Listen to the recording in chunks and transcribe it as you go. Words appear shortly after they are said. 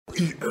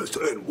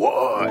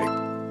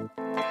PSNY.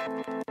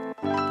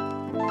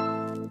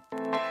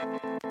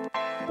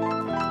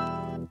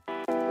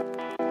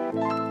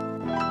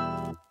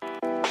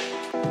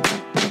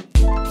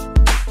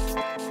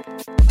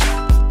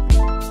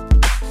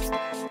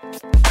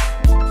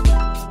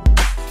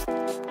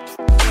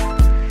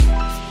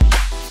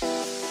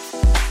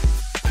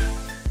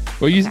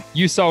 Well,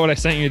 you saw what I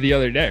sent you the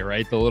other day,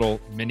 right? The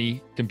little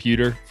mini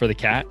computer for the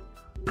cat.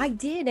 I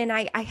did, and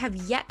I have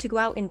yet to go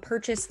out and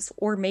purchase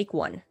or make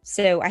one.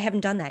 So I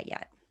haven't done that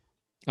yet.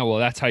 Oh, well,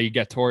 that's how you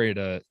get Tori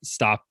to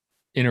stop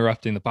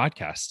interrupting the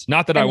podcast.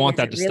 Not that I want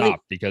that to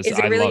stop, because I love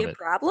it. Is it really a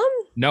problem?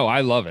 No,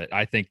 I love it.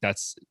 I think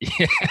that's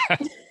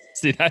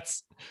see,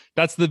 that's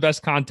the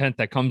best content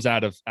that comes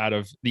out of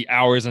the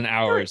hours and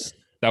hours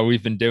that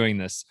we've been doing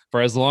this.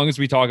 For as long as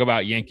we talk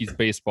about Yankees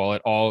baseball,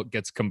 it all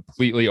gets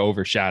completely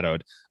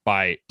overshadowed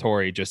by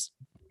Tori just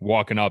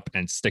walking up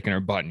and sticking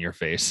her butt in your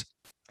face.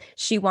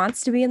 She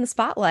wants to be in the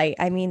spotlight.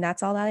 I mean,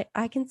 that's all that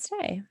I can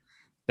say.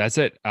 That's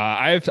it.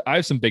 I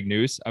have some big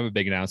news. I have a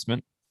big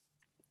announcement.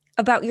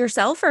 About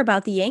yourself or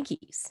about the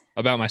Yankees?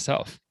 About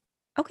myself.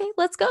 Okay,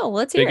 let's go.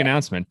 Let's hear it. Big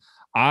announcement.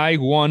 I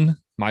won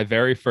my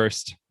very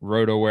first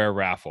RotoWare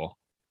raffle.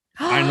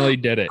 Finally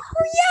did it.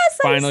 Oh, yes.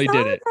 Finally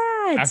did it.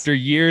 That. After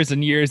years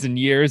and years and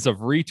years of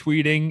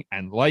retweeting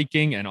and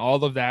liking and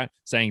all of that,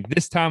 saying,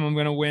 this time I'm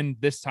going to win,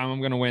 this time I'm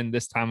going to win,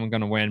 this time I'm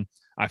going to win.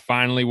 I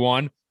finally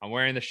won. I'm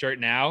wearing the shirt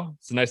now.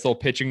 It's a nice little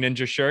pitching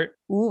ninja shirt.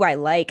 Ooh, I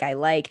like.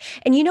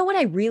 And you know what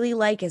I really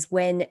like is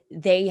when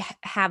they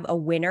have a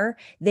winner,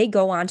 they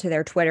go onto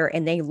their Twitter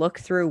and they look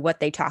through what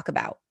they talk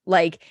about.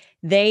 Like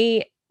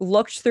they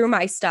looked through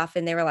my stuff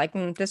and they were like,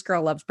 this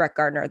girl loves Brett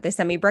Gardner. They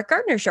sent me Brett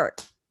Gardner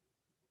shirt.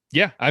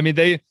 Yeah. I mean,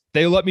 they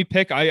let me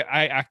pick. I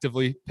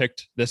actively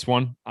picked this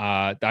one.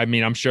 I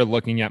mean, I'm sure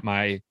looking at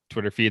my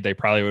Twitter feed, they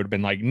probably would have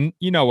been like,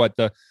 you know what,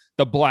 the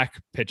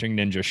black pitching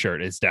ninja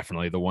shirt is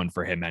definitely the one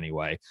for him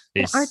anyway.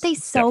 Aren't they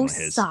so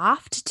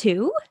soft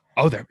too?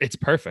 Oh, it's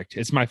perfect.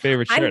 It's my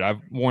favorite shirt. I've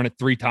worn it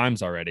 3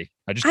 times already.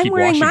 I'm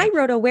wearing my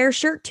RotoWare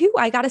shirt too.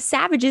 I got a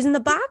Savages in the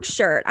Box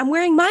shirt. I'm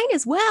wearing mine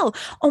as well.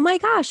 Oh my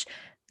gosh.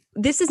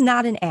 This is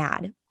not an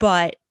ad,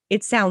 but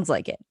it sounds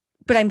like it.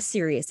 But I'm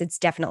serious. It's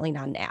definitely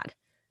not an ad.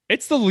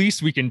 It's the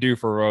least we can do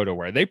for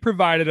RotoWare. They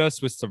provided us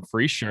with some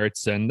free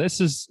shirts, and this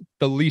is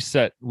the least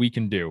that we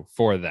can do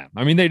for them.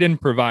 I mean, they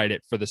didn't provide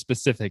it for the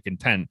specific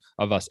intent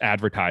of us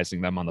advertising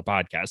them on the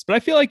podcast, but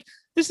I feel like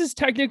this is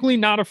technically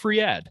not a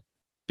free ad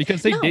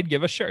because they did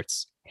give us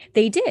shirts.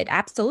 They did.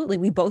 Absolutely.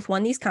 We both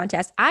won these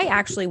contests. I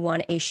actually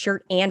won a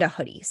shirt and a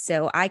hoodie,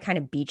 so I kind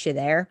of beat you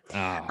there.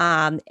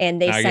 And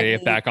they sent me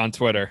back on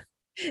Twitter.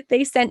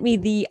 They sent me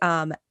the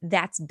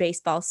That's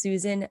Baseball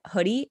Susan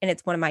hoodie, and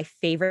it's one of my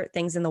favorite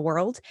things in the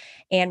world.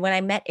 And when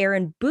I met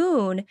Aaron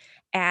Boone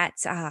at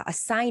a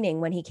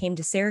signing when he came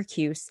to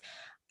Syracuse,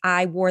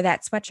 I wore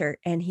that sweatshirt,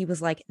 and he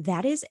was like,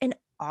 that is an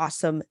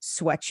awesome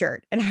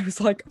sweatshirt. And I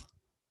was like,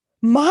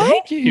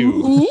 thank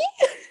you, me?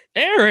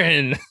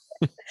 Aaron.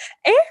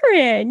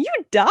 Aaron, you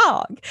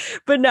dog.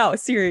 But no,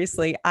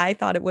 seriously, I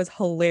thought it was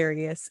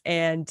hilarious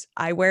and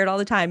I wear it all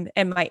the time.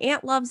 And my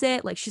aunt loves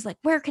it. Like, she's like,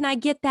 where can I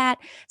get that?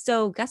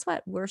 So guess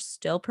what? We're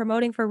still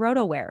promoting for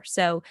RotoWare.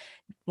 So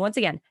once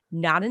again,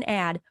 not an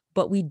ad,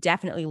 but we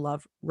definitely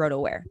love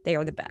RotoWare. They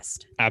are the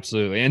best.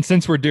 Absolutely. And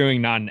since we're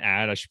doing not an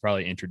ad, I should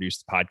probably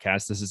introduce the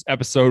podcast. This is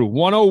episode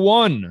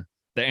 101.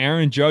 The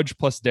Aaron Judge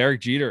plus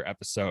Derek Jeter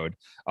episode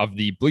of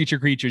the Bleacher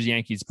Creatures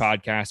Yankees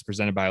podcast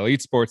presented by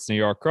Elite Sports New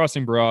York,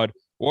 Crossing Broad,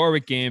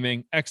 Warwick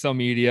Gaming, XL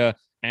Media,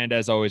 and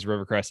as always,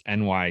 Rivercrest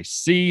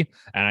NYC.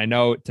 And I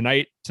know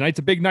tonight's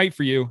a big night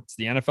for you. It's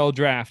the NFL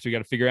draft. We got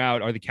to figure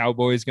out, are the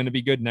Cowboys going to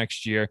be good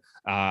next year?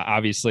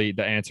 Obviously,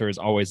 the answer is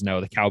always no.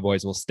 The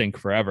Cowboys will stink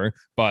forever,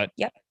 but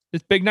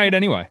It's big night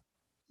anyway.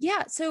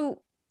 Yeah.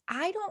 So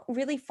I don't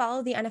really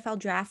follow the NFL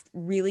draft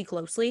really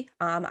closely.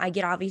 I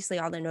get obviously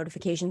all the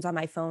notifications on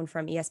my phone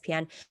from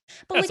ESPN,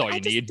 but that's all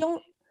you need.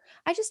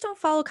 I just don't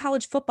follow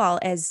college football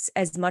as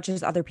much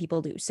as other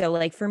people do. So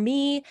like for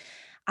me,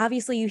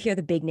 obviously you hear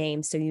the big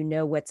names, so you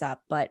know what's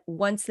up. But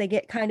once they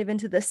get kind of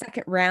into the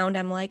second round,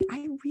 I'm like,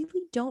 I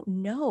really don't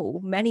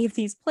know many of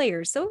these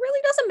players. So it really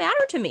doesn't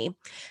matter to me.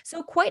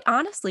 So quite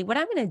honestly, what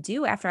I'm going to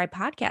do after I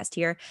podcast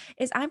here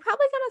is I'm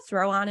probably going to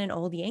throw on an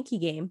old Yankee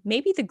game,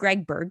 maybe the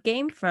Greg Bird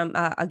game from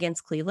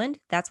against Cleveland.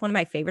 That's one of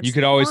my favorites. You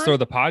could always throw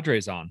the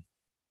Padres on.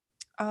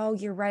 Oh,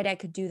 you're right. I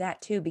could do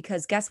that too,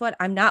 because guess what?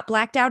 I'm not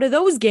blacked out of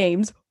those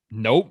games.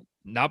 Nope.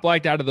 Not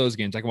blacked out of those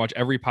games. I can watch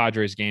every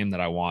Padres game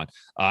that I want.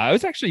 I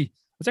was actually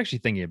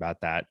thinking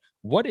about that.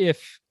 What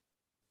if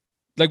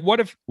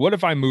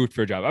I moved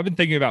for a job? I've been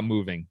thinking about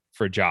moving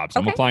for jobs.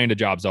 I'm applying to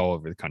jobs all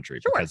over the country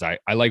because I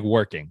like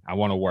working. I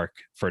want to work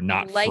for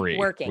not free,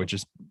 which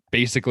is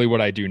basically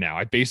what I do now.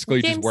 I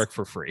basically just work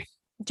for free.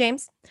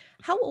 James,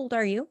 how old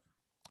are you?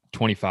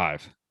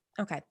 25.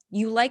 Okay.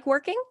 You like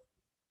working?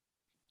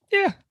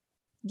 Yeah.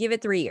 Give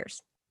it 3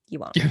 years. You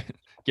won't.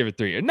 Give it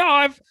 3 years. No,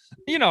 I've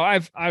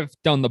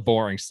done the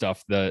boring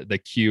stuff, the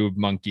cube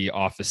monkey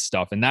office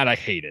stuff, and that I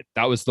hated.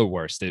 That was the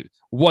worst. It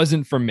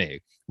wasn't for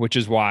me, which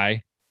is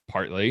why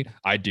partly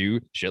I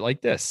do shit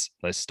like this.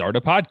 Let's start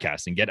a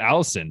podcast and get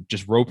Allison,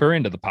 just rope her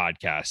into the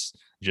podcast.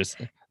 Just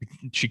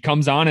she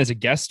comes on as a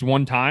guest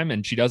one time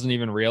and she doesn't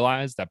even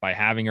realize that by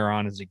having her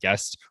on as a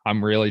guest,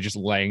 I'm really just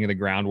laying the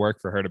groundwork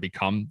for her to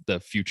become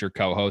the future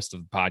co-host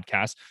of the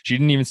podcast. She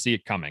didn't even see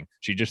it coming.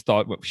 She just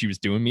thought she was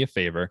doing me a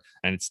favor,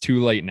 and it's too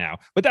late now.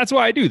 But that's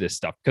why I do this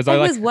stuff, because I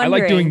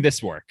like doing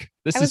this work.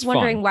 I was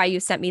wondering why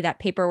you sent me that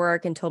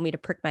paperwork and told me to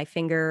prick my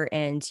finger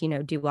and,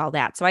 do all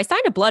that. So I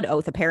signed a blood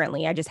oath,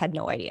 apparently. I just had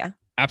no idea.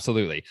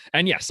 Absolutely.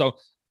 And yeah, so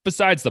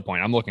besides the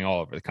point, I'm looking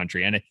all over the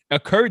country, and it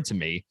occurred to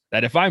me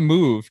that if I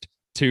moved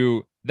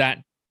to that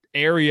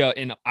area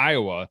in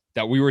Iowa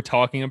that we were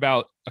talking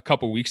about a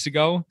couple weeks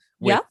ago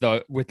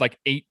with like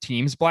 8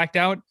 teams blacked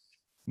out,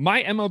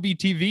 my MLB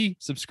TV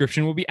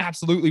subscription will be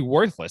absolutely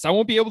worthless. I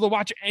won't be able to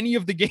watch any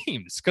of the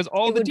games because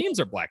all the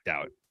teams are blacked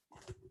out.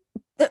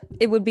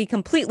 It would be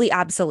completely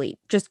obsolete,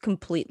 just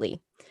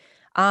completely.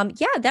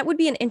 That would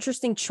be an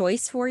interesting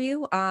choice for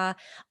you. All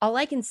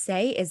I can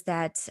say is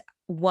that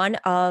one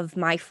of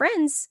my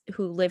friends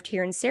who lived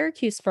here in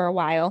Syracuse for a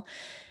while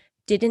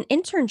did an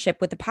internship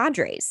with the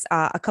Padres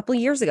a couple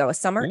of years ago, a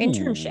summer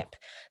internship.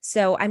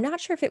 So I'm not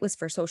sure if it was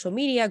for social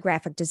media,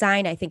 graphic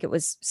design. I think it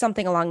was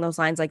something along those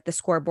lines, like the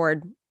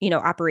scoreboard,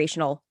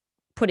 operational,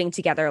 putting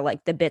together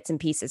like the bits and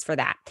pieces for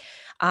that.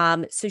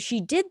 So she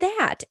did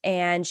that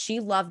and she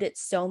loved it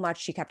so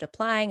much. She kept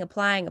applying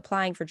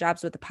for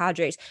jobs with the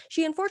Padres.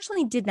 She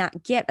unfortunately did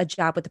not get a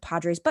job with the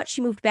Padres, but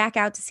she moved back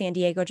out to San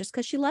Diego just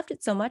because she loved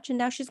it so much. And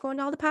now she's going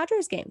to all the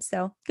Padres games.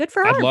 So good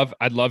for her.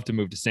 I'd love to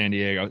move to San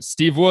Diego.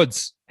 Steve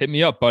Woods, hit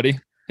me up, buddy.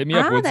 Hit me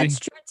up, Woodsy. That's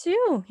true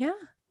too. Yeah.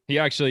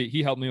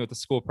 He helped me with the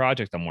school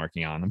project I'm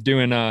working on. I'm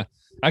doing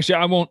actually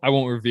I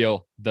won't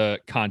reveal the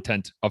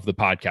content of the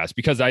podcast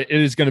because it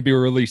is going to be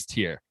released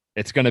here.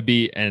 It's going to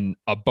be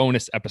a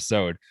bonus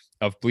episode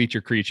of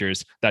Bleacher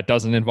Creatures that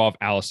doesn't involve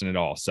Allison at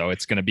all. So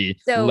it's going to be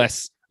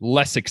less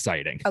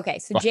exciting. Okay.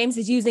 So James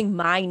is using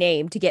my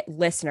name to get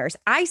listeners.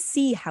 I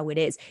see how it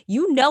is.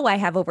 I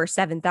have over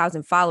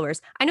 7,000 followers.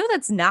 I know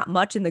that's not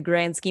much in the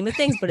grand scheme of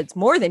things, but it's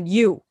more than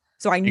you.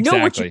 So I know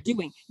what you're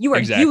doing. You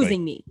are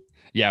using me.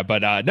 Yeah,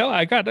 but no,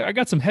 I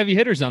got some heavy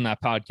hitters on that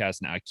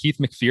podcast now. Keith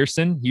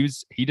McPherson,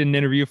 he did an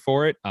interview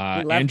for it.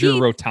 Andrew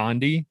Keith.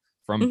 Rotondi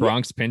from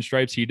Bronx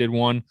Pinstripes, he did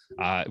one.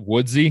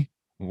 Woodsy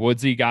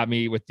got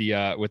me with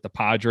the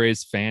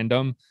Padres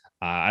fandom.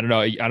 I don't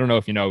know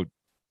if you know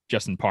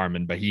Justin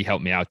Parman, but he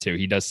helped me out too.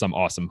 He does some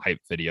awesome hype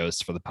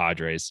videos for the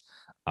Padres,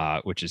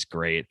 which is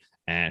great.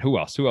 And who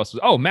else?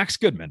 Oh, Max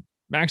Goodman,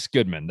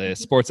 the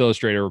Sports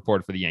Illustrated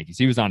reporter for the Yankees.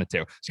 He was on it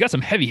too. So you got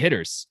some heavy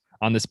hitters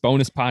on this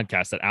bonus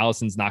podcast that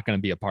Allison's not going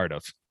to be a part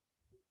of.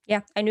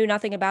 Yeah, I knew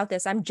nothing about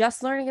this. I'm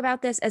just learning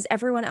about this as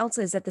everyone else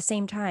is at the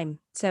same time.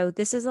 So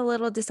this is a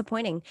little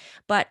disappointing.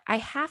 But I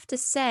have to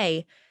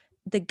say,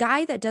 the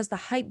guy that does the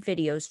hype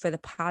videos for the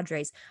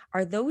Padres,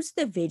 are those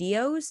the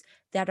videos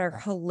that are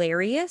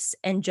hilarious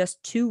and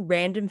just 2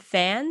 random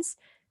fans?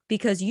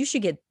 Because you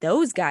should get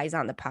those guys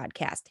on the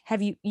podcast.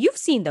 You've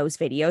seen those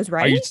videos,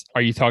 right?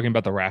 Are you talking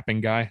about the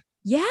rapping guy?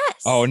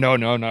 Yes. Oh, no.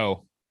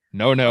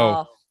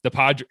 Oh. The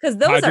Padres, because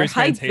those Padres are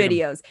hype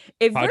videos.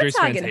 If Padres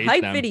we're talking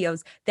hype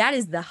videos, that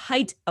is the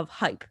height of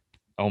hype.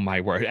 Oh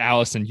my word,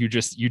 Allison, you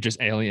just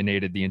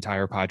alienated the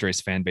entire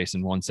Padres fan base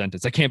in one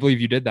sentence. I can't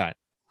believe you did that.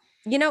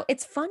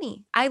 It's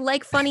funny. I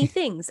like funny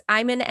things.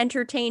 I'm an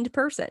entertained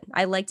person.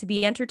 I like to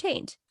be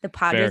entertained. The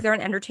Padres are an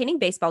entertaining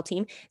baseball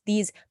team.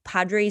 These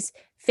Padres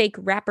fake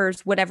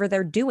rappers, whatever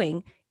they're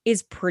doing,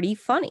 is pretty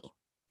funny.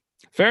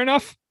 Fair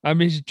enough. I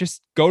mean,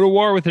 just go to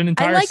war with an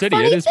entire city.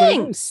 It is what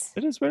it is.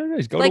 It is what it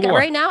is. Go to war.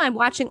 Right now, I'm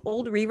watching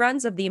old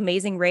reruns of The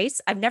Amazing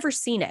Race. I've never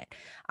seen it.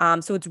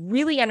 So it's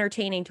really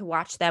entertaining to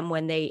watch them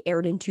when they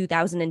aired in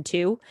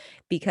 2002.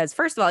 Because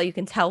first of all, you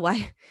can tell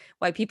why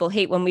people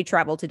hate when we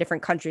travel to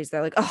different countries.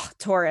 They're like, oh,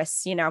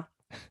 tourists,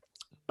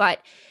 But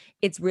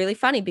it's really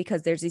funny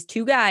because there's these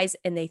 2 guys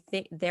and they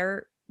think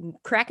they're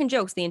cracking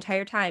jokes the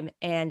entire time.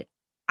 And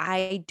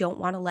I don't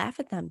want to laugh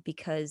at them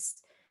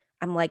because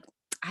I'm like,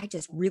 I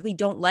just really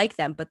don't like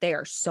them, but they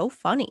are so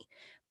funny.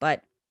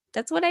 But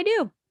that's what I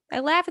do. I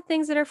laugh at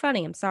things that are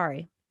funny. I'm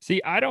sorry.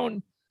 See, I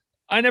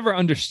never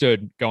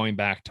understood going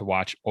back to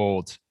watch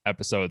old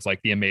episodes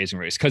like The Amazing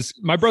Race, because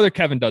my brother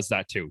Kevin does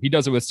that too. He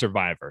does it with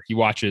Survivor. He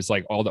watches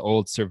like all the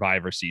old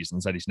Survivor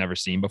seasons that he's never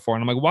seen before.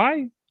 And I'm like,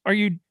 why are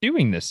you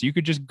doing this? You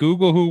could just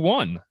Google who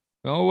won.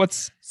 Oh,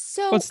 what's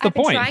the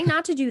point? I'm trying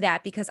not to do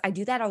that because I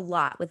do that a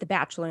lot with The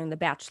Bachelor and The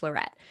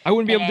Bachelorette. I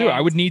wouldn't be able to do it. I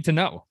would need to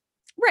know.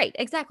 Right,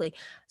 exactly.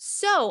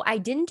 So I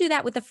didn't do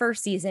that with the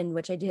first season,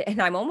 which I did. And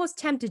I'm almost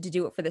tempted to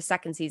do it for the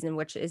second season,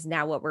 which is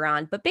now what we're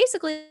on. But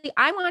basically,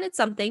 I wanted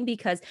something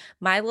because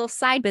my little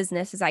side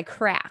business is I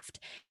craft.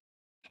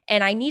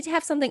 And I need to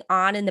have something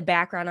on in the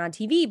background on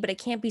TV, but it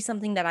can't be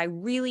something that I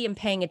really am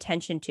paying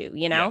attention to,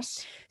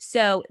 Yes.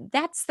 So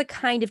that's the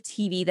kind of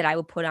TV that I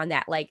would put on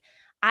that. Like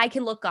I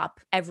can look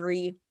up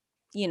every,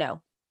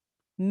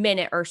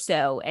 minute or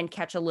so and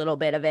catch a little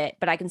bit of it,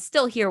 but I can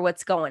still hear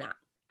what's going on.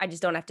 I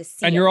just don't have to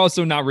see. And you're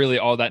also not really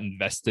all that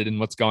invested in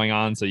what's going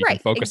on, so you can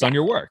focus on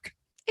your work.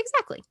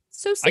 Exactly.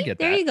 So I see, get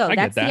there that. you go. I get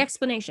That's the that.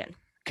 explanation.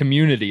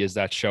 Community is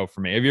that show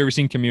for me. Have you ever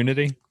seen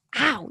Community?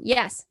 Ow,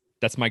 yes.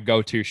 That's my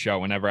go-to show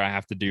whenever I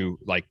have to do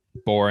like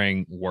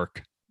boring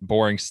work,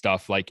 boring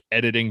stuff like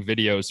editing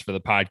videos for the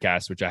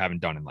podcast, which I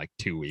haven't done in like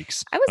 2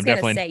 weeks. I was I'm going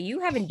to definitely, say, you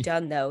haven't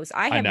done those.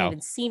 I I haven't know,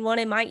 even seen one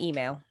in my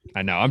email.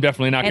 I know. I'm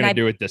definitely not And going to I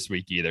do it this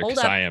week either hold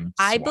because up. I am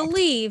I swamped.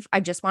 believe, I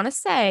just want to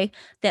say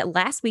that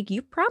last week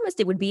you promised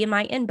it would be in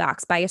my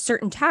inbox by a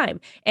certain time.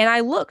 And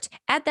I looked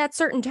at that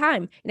certain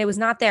time and it was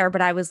not there.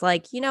 But I was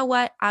like, you know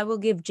what? I will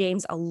give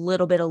James a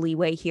little bit of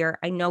leeway here.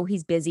 I know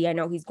he's busy. I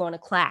know he's going to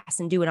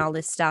class and doing all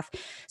this stuff.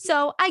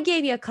 So I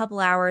gave you a couple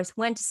hours,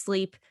 went to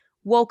sleep,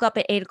 woke up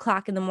at 8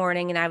 o'clock in the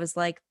morning, and I was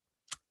like,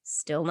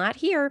 still not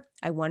here.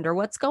 I wonder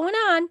what's going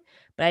on.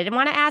 But I didn't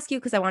want to ask you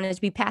because I wanted to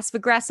be passive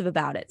aggressive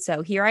about it.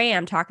 So here I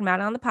am talking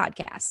about it on the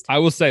podcast. I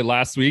will say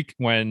last week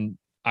when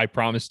I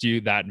promised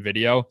you that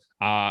video,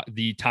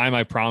 the time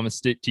I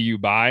promised it to you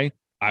by,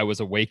 I was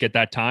awake at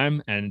that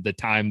time. And the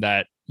time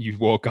that you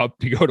woke up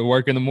to go to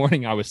work in the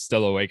morning, I was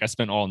still awake. I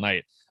spent all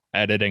night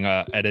editing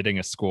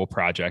a school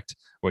project,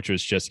 which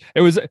was just,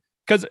 it was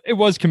because it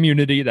was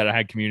Community that I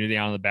had Community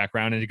on in the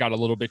background, and it got a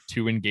little bit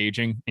too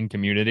engaging in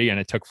Community, and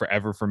it took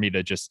forever for me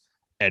to just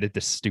edit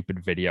this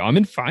stupid video. I'm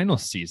in final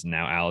season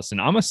now, Allison.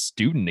 I'm a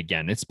student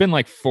again. It's been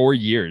like 4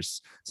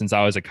 years since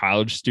I was a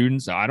college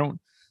student, so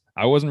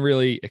I wasn't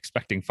really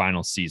expecting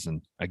final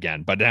season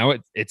again, but now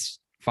it's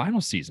final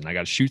season. I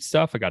got to shoot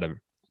stuff. I got to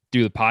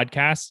do the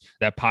podcast.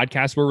 That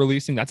podcast we're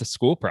releasing, that's a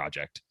school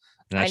project.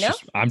 And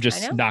that's I'm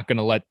just not going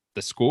to let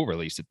the school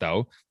release it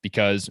though,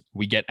 because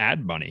we get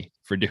ad money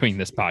for doing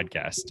this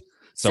podcast.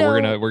 So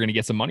we're going to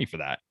get some money for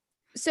that.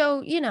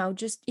 So,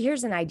 just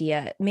here's an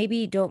idea.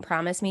 Maybe don't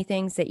promise me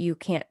things that you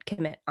can't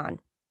commit on.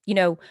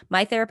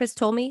 My therapist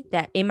told me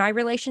that in my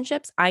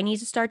relationships, I need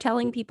to start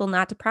telling people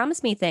not to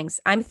promise me things.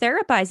 I'm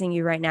therapizing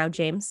you right now,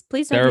 James.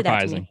 Please don't do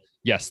that to me.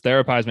 Yes,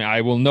 therapize me.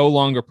 I will no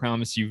longer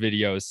promise you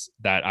videos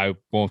that I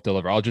won't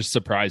deliver. I'll just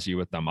surprise you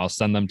with them. I'll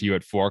send them to you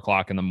at 4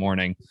 o'clock in the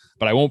morning,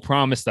 but I won't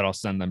promise that I'll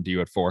send them to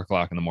you at 4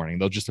 o'clock in the morning.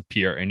 They'll just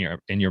appear in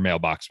your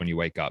mailbox when you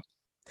wake up.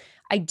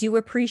 I do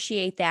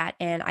appreciate that.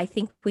 And I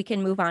think we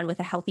can move on with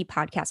a healthy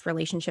podcast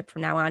relationship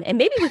from now on. And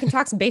maybe we can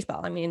talk some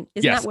baseball. I mean,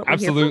 isn't that what we're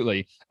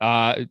absolutely.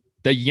 Here for?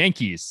 The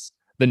Yankees,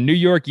 the New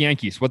York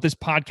Yankees, what this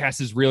podcast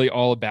is really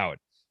all about.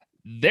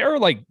 They're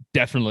like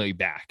definitely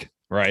back,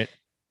 right?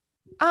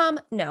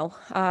 No.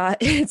 I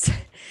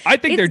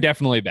think they're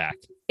definitely back.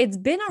 It's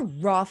been a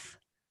rough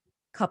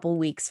couple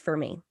weeks for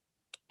me.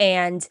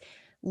 And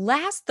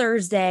last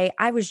Thursday,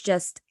 I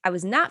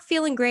was not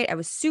feeling great. I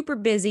was super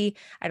busy.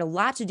 I had a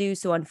lot to do.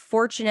 So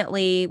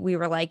unfortunately, we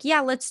were like, yeah,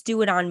 let's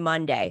do it on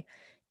Monday.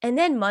 And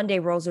then Monday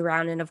rolls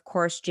around. And of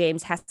course,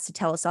 James has to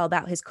tell us all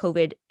about his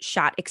COVID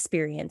shot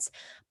experience.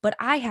 But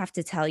I have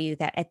to tell you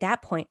that at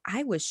that point,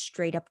 I was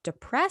straight up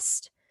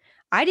depressed.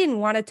 I didn't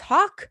want to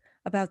talk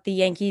about the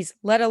Yankees,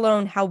 let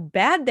alone how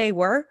bad they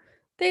were.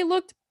 They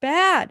looked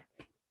bad.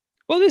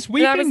 Well, this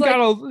weekend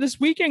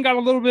got a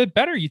little bit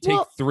better. You take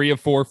 3 of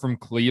 4 from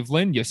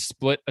Cleveland. You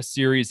split a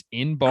series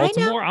in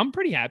Baltimore. I'm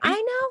pretty happy. I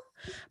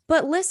know.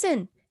 But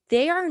listen,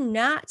 they are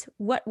not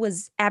what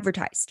was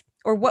advertised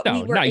or what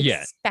we were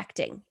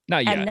expecting.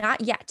 Not yet. And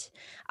not yet.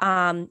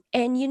 And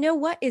you know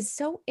what is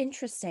so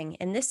interesting?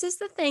 And this is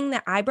the thing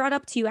that I brought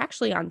up to you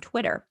actually on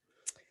Twitter.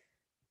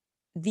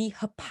 The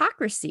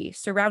hypocrisy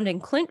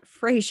surrounding Clint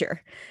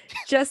Frazier.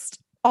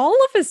 Just all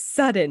of a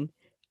sudden,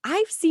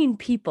 I've seen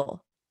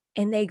people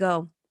and they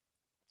go,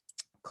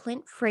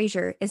 Clint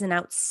Frazier is an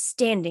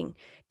outstanding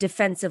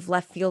defensive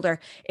left fielder.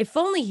 If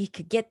only he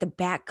could get the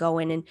bat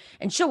going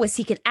and show us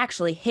he could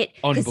actually hit,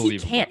 because he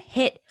can't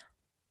hit.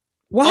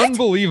 What?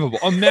 Unbelievable.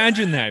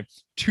 Imagine that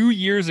 2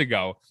 years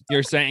ago,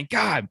 you're saying,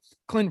 God,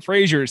 Clint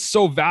Frazier is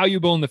so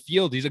valuable in the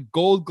field. He's a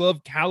Gold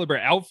Glove caliber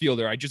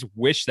outfielder. I just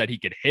wish that he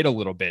could hit a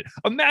little bit.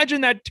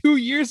 Imagine that 2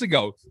 years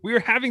ago, we were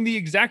having the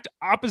exact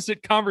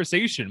opposite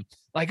conversation.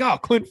 Like, oh,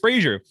 Clint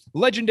Frazier,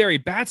 legendary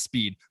bat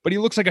speed, but he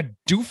looks like a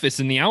doofus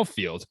in the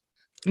outfield.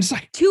 And it's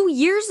like 2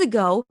 years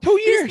ago. 2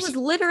 years. This was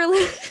literally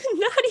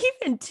not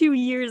even 2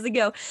 years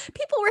ago.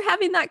 People were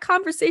having that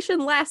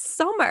conversation last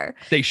summer.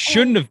 They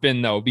shouldn't have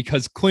been, though,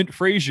 because Clint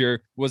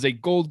Frazier was a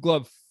Gold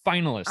Glove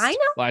finalist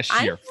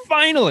last year.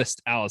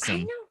 Finalist, Allison. I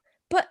know.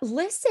 But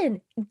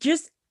listen,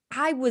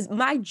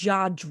 my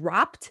jaw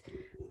dropped.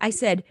 I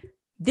said,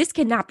 this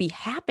cannot be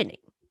happening.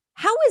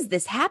 How is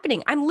this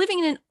happening? I'm living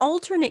in an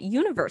alternate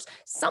universe.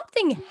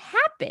 Something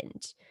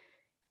happened.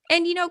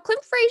 And,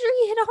 Clint Frazier,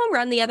 he hit a home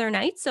run the other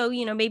night. So,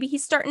 maybe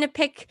he's starting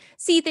to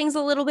see things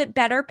a little bit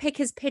better, pick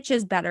his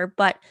pitches better.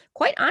 But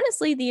quite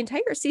honestly, the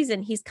entire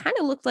season, he's kind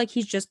of looked like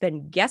he's just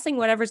been guessing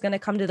whatever's going to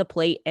come to the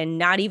plate and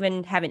not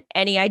even having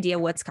any idea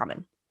what's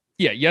coming.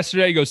 Yeah,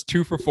 yesterday he goes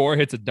 2 for 4,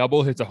 hits a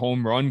double, hits a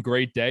home run.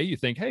 Great day. You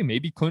think, hey,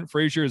 maybe Clint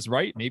Frazier is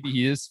right. Maybe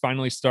he is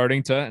finally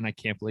starting to, and I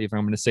can't believe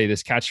I'm going to say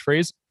this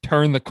catchphrase,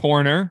 turn the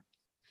corner.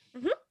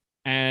 Mm-hmm.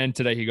 And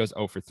today he goes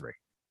 0 for 3.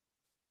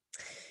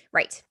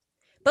 Right.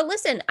 But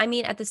listen, I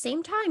mean, at the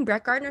same time,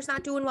 Brett Gardner's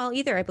not doing well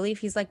either. I believe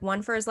he's like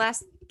one for his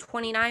last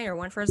 29 or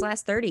one for his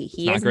last 30. It's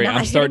He not is great. not I'm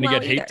hitting starting to well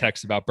get hate either.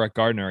 texts about Brett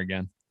Gardner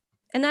again.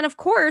 And then, of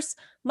course,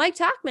 Mike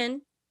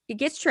Tauchman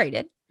gets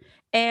traded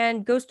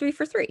and goes 3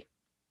 for 3.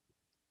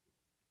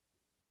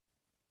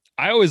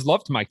 I always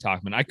loved Mike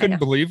Tauchman. I couldn't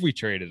know. believe we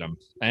traded him.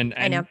 And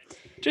I know.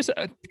 just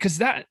because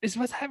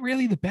was that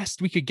really the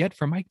best we could get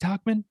for Mike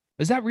Tauchman?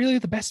 Is that really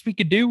the best we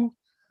could do?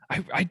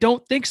 I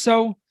don't think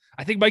so.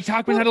 I think Mike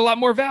Tauchman had a lot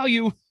more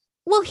value.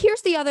 Well,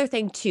 here's the other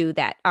thing too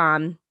that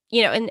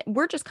you know, and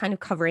we're just kind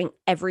of covering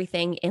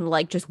everything in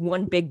like just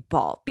one big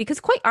ball because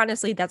quite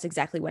honestly, that's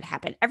exactly what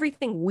happened.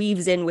 Everything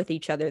weaves in with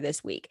each other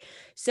this week.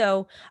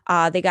 So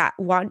they got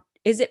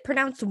is it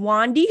pronounced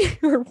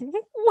Wandy or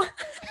what?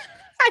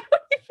 I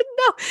don't even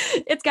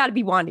know. It's got to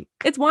be Wandy.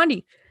 It's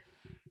Wandy.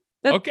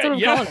 That's okay,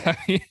 what I'm calling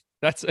it.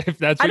 That's if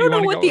that's what I don't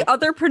know what the with.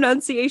 other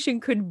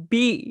pronunciation could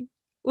be.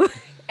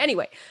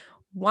 Anyway,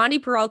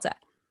 Wandy Peralta.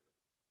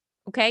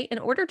 Okay, in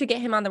order to get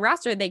him on the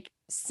roster, they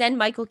send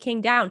Michael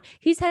King down.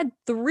 He's had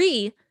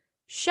 3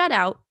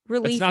 shutout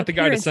relief. It's not the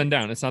guy to send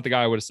down. It's not the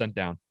guy I would have sent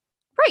down.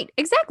 Right,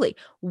 exactly.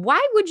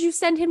 Why would you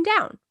send him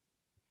down?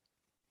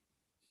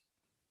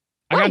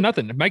 I got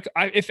nothing. Mike,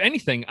 if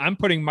anything, I'm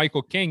putting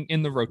Michael King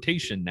in the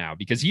rotation now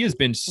because he has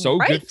been so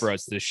good for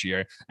us this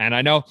year. And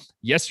I know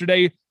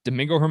yesterday,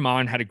 Domingo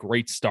Germán had a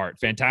great start.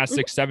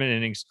 Fantastic 7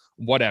 innings,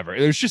 whatever.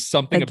 There's just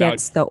something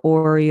against the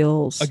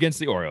Orioles. Against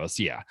the Orioles,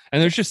 yeah.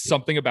 And there's just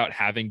something about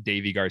having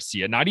Deivi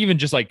Garcia, not even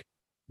just like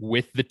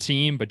with the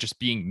team, but just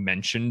being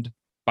mentioned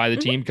by the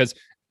team. Because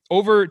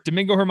over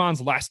Domingo Germán's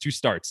last 2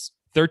 starts,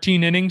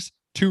 13 innings,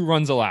 2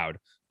 runs allowed.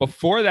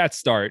 Before that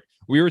start,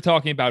 we were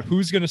talking about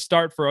who's going to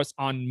start for us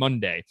on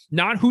Monday,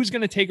 not who's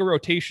going to take a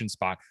rotation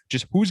spot,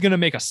 just who's going to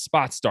make a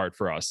spot start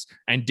for us.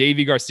 And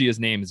Deivi Garcia's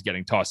name is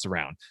getting tossed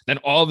around. Then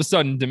all of a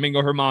sudden,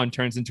 Domingo Germán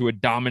turns into a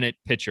dominant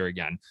pitcher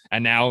again.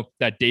 And now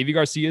that Deivi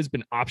Garcia has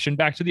been optioned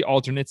back to the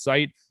alternate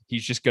site,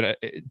 he's just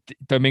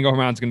Domingo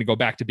Germán's going to go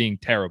back to being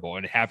terrible.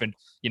 And it happened,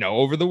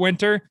 over the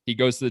winter. He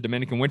goes to the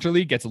Dominican Winter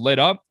League, gets lit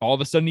up. All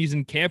of a sudden, he's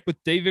in camp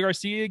with Deivi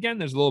Garcia again.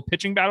 There's a little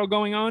pitching battle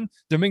going on.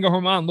 Domingo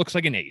Germán looks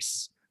like an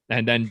ace.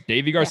 And then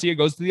Deivi Garcia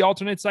goes to the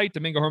alternate site.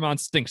 Domingo Germán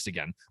stinks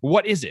again.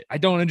 What is it? I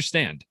don't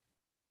understand.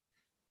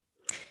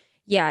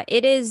 Yeah,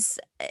 it is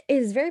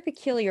very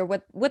peculiar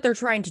what they're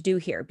trying to do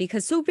here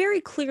because so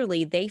very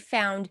clearly they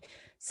found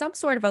some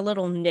sort of a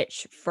little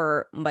niche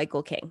for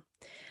Michael King.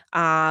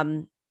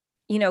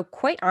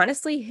 Quite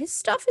honestly, his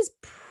stuff is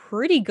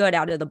pretty good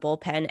out of the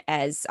bullpen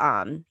as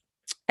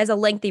a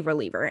lengthy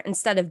reliever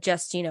instead of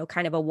just,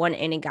 kind of a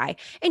 1-inning guy.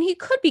 And he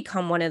could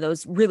become one of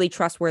those really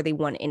trustworthy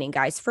 1-inning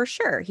guys for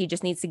sure. He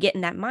just needs to get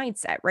in that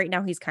mindset. Right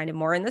now, he's kind of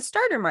more in the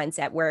starter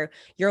mindset where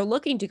you're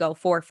looking to go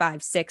 4,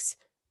 5, 6,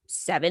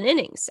 7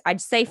 innings.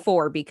 I'd say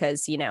 4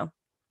 because,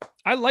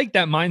 I like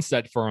that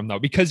mindset for him though,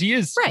 because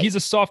he's a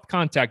soft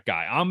contact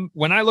guy.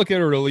 When I look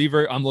at a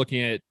reliever, I'm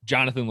looking at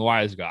Jonathan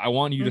Loáisiga. I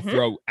want you to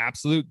throw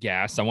absolute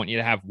gas. I want you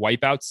to have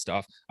wipeout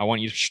stuff. I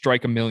want you to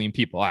strike a million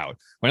people out.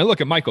 When I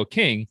look at Michael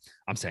King,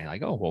 I'm saying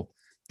like, oh, well,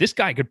 this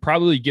guy could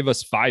probably give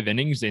us 5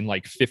 innings in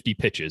like 50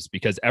 pitches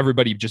because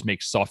everybody just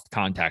makes soft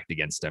contact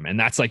against him. And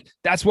that's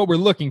what we're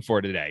looking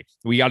for today.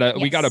 We got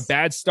a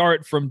bad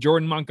start from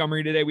Jordan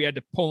Montgomery today. We had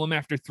to pull him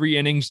after 3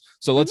 innings.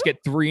 So let's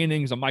get 3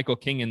 innings of Michael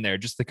King in there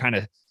just to kind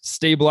of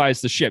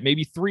stabilize the ship.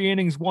 Maybe 3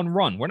 innings, 1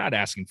 run. We're not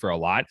asking for a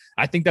lot.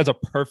 I think that's a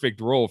perfect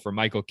role for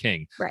Michael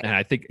King. Right. And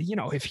I think,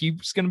 if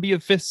he's going to be a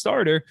 5th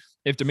starter,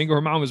 if Domingo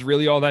Germán was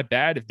really all that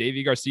bad, if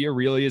Deivi Garcia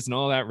really isn't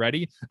all that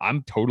ready,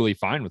 I'm totally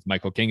fine with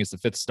Michael King as the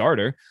 5th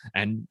starter.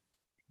 And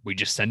we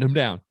just send him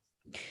down.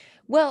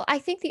 Well, I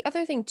think the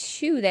other thing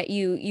too that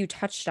you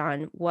touched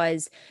on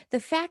was the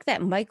fact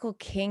that Michael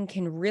King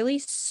can really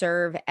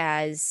serve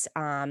as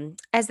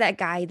that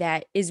guy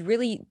that is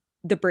really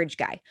the bridge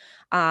guy.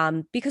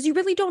 Because you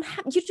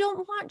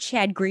don't want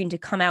Chad Green to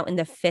come out in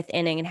the 5th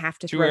inning and have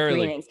to throw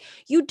 3 innings.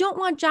 You don't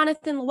want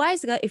Jonathan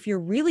Loáisiga, if you're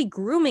really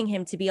grooming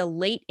him to be a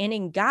late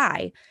inning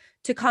guy,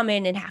 to come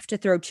in and have to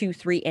throw 2,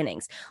 3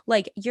 innings.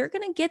 Like, you're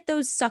going to get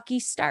those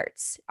sucky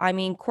starts. I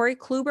mean, Corey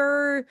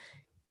Kluber,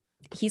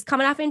 he's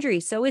coming off injury.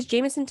 So is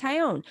Jameson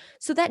Taillon.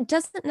 So that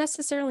doesn't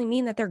necessarily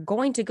mean that they're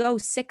going to go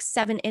 6,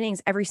 7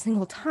 innings every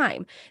single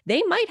time.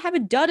 They might have a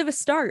dud of a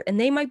start and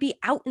they might be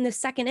out in the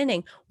 2nd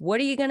inning. What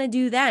are you going to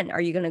do then?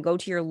 Are you going to go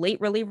to your late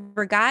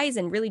reliever guys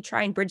and really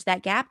try and bridge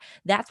that gap?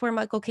 That's where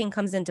Michael King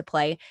comes into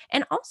play.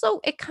 And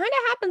also, it kind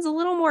of happens a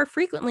little more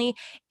frequently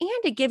and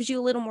it gives you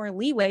a little more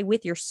leeway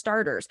with your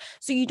starters.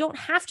 So you don't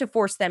have to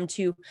force them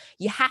to,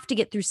 you have to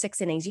get through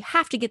 6 innings. You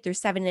have to get through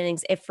 7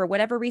 innings if for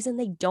whatever reason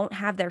they don't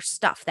have their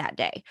stuff that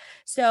day.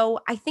 So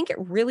I think it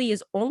really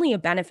is only a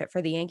benefit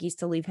for the Yankees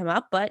to leave him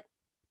up, but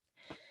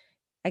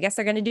I guess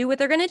they're going to do what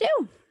they're going to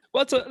do.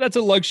 Well, that's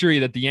a luxury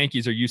that the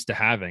Yankees are used to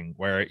having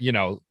where,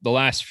 the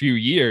last few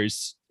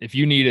years, if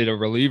you needed a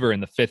reliever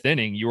in the 5th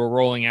inning, you were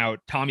rolling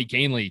out Tommy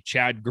Kahnle,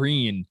 Chad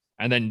Green,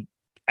 and then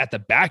at the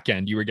back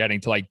end, you were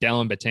getting to like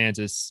Dellin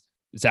Betances,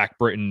 Zach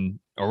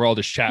Britton,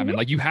 Aroldis Chapman.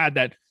 Like you had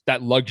that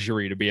that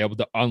luxury to be able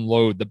to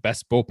unload the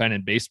best bullpen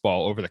in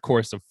baseball over the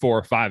course of 4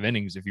 or 5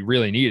 innings if you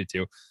really needed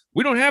to.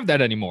 We don't have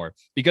that anymore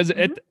because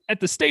at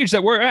the stage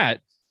that we're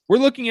at, we're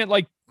looking at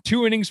like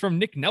 2 innings from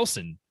Nick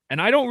Nelson.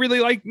 And I don't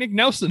really like Nick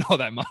Nelson all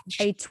that much.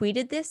 I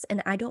tweeted this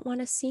and I don't want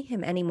to see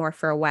him anymore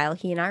for a while.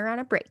 He and I are on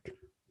a break.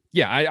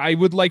 Yeah, I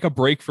would like a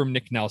break from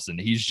Nick Nelson.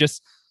 He's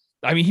just,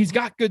 I mean, he's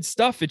got good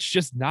stuff. It's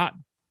just not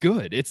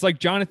good. It's like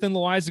Jonathan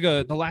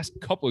Loaisiga the last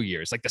couple of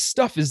years. Like the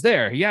stuff is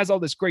there. He has all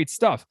this great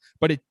stuff,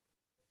 but it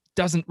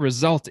doesn't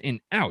result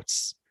in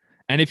outs.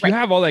 And if you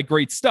have all that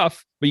great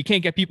stuff, but you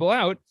can't get people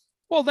out,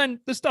 well, then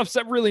the stuff's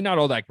really not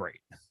all that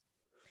great. He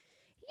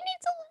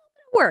needs a little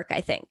bit of work,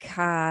 I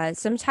think.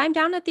 Some time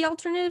down at the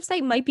alternative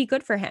site might be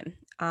good for him.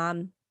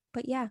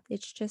 But yeah,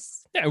 it's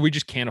just. Yeah, we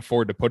just can't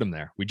afford to put him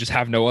there. We just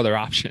have no other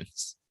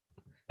options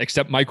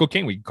except Michael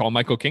King. We can call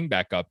Michael King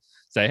back up.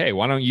 Say, hey,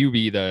 why don't you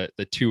be the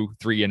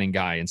 2-3 inning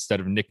guy instead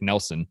of Nick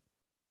Nelson?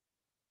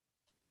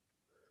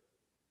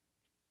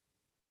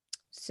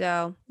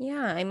 So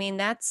yeah, I mean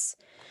that's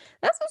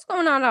what's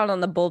going on out on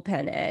the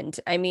bullpen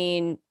end. I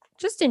mean,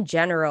 just in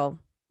general,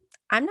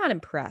 I'm not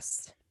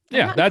impressed.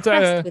 That's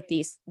with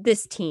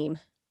this team.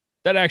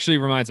 That actually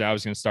reminds me, I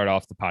was going to start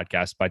off the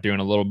podcast by doing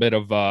a little bit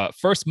of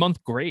first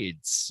month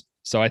grades.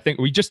 So I think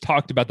we just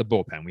talked about the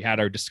bullpen. We had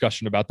our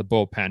discussion about the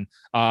bullpen.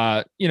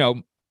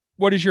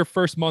 What is your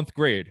first month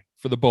grade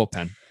for the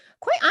bullpen?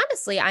 Quite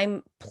honestly,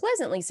 I'm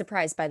pleasantly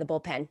surprised by the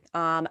bullpen.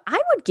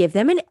 I would give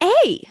them an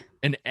A.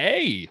 An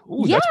A?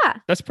 Ooh, yeah,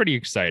 that's pretty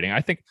exciting.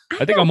 I think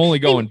I'm only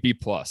going B+.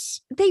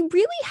 They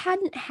really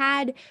hadn't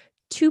had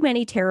too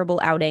many terrible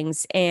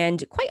outings,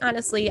 and quite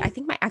honestly, I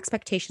think my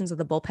expectations of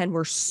the bullpen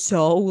were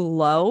so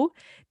low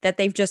that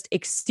they've just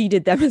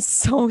exceeded them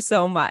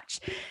so much.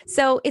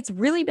 So it's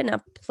really been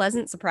a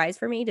pleasant surprise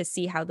for me to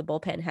see how the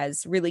bullpen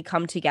has really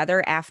come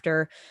together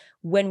after.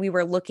 When we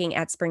were looking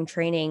at spring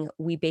training,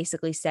 we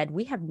basically said,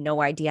 we have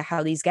no idea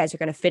how these guys are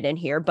going to fit in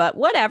here, but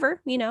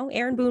whatever,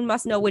 Aaron Boone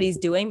must know what he's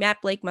doing.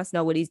 Matt Blake must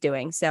know what he's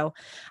doing. So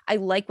I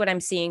like what I'm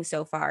seeing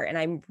so far, and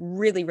I'm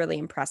really, really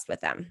impressed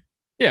with them.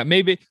 Yeah,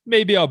 maybe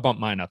I'll bump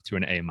mine up to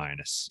an A-,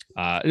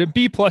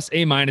 B+,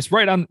 A-,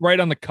 right on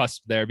the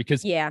cusp there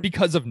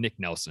because of Nick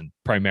Nelson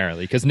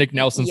primarily, because Nick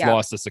Nelson's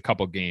lost us a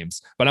couple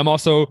games, but I'm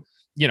also,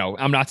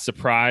 I'm not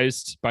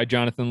surprised by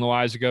Jonathan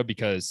Loaisiga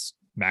because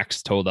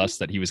Max told us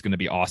that he was going to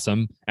be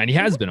awesome, and he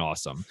has been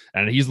awesome,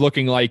 and he's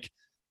looking like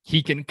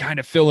he can kind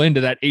of fill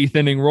into that 8th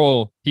inning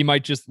role. He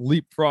might just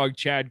leapfrog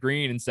Chad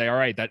Green and say, all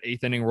right, that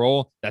 8th inning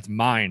role, that's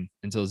mine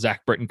until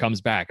Zach Britton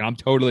comes back. And I'm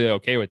totally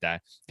okay with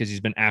that because he's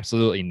been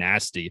absolutely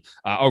nasty.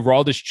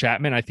 Aroldis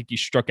Chapman, I think he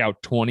struck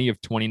out 20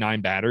 of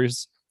 29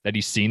 batters that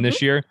he's seen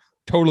this year.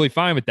 Totally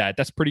fine with that.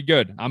 That's pretty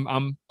good.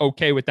 I'm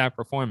okay with that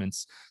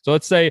performance. So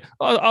let's say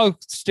I'll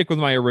stick with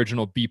my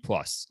original B+.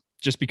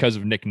 Just because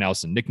of Nick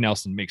Nelson. Nick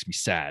Nelson makes me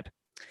sad.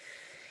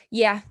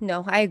 Yeah,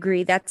 no, I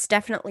agree. That's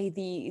definitely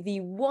the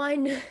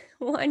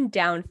one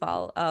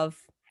downfall of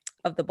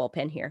the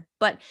bullpen here.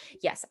 But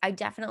yes, I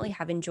definitely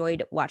have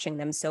enjoyed watching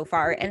them so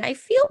far. And I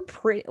feel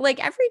pretty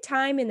like every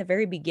time in the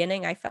very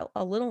beginning, I felt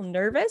a little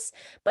nervous,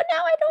 but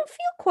now I don't feel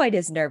quite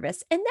as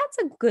nervous. And that's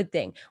a good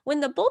thing. When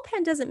the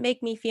bullpen doesn't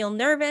make me feel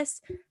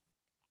nervous,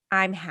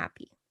 I'm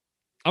happy.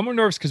 I'm more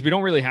nervous because we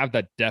don't really have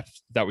that depth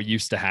that we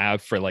used to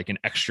have for like an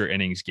extra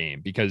innings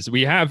game, because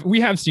we have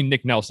seen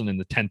Nick Nelson in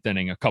the 10th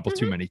inning a couple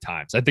too many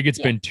times. I think it's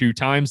been 2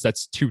 times.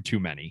 That's too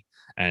many.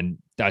 And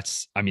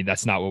that's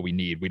not what we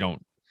need.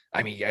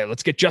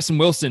 Let's get Justin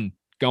Wilson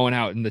going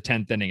out in the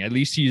 10th inning. At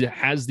least he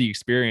has the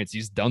experience.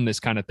 He's done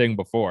this kind of thing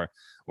before.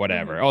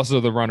 Whatever.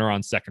 Also, the runner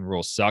on second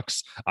rule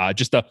sucks.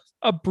 Just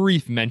a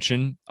brief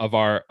mention of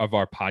our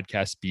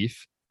podcast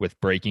beef with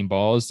Breaking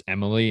Balls,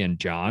 Emily and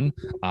John.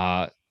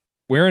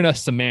 We're in a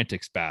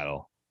semantics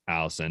battle,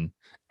 Allison,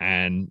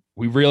 and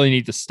we really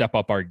need to step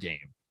up our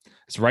game.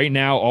 So right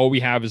now, all we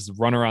have is the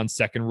runner on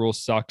second rule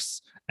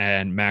sucks,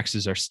 and Max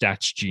is our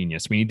stats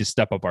genius. We need to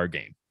step up our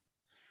game.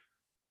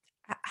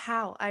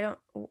 How?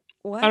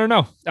 What? I don't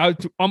know.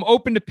 I'm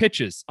open to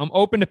pitches.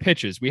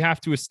 We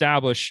have to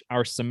establish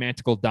our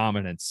semantical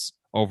dominance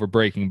over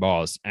Breaking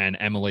Balls and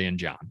Emily and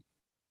John.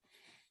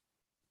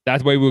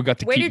 That way we'll get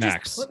to keep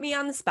Max. Just put me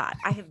on the spot.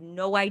 I have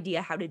no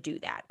idea how to do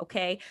that,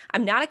 okay?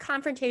 I'm not a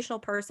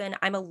confrontational person.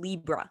 I'm a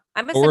Libra.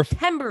 I'm a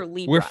September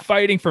Libra. We're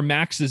fighting for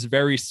Max's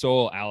very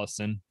soul,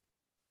 Allison.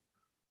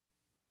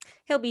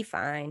 He'll be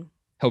fine.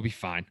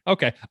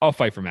 Okay, I'll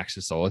fight for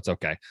Max's soul. It's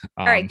okay.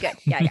 All right, good.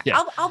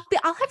 Yeah.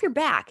 I'll have your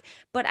back,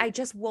 but I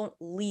just won't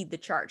lead the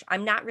charge.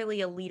 I'm not really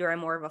a leader. I'm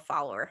more of a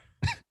follower.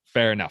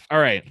 Fair enough. All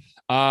right.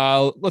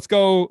 Let's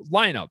go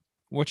lineup.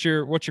 What's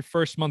your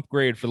first month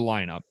grade for the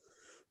lineup?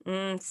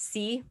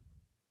 C.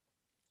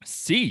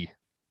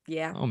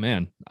 Yeah. Oh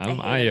man,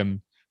 I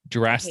am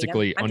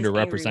drastically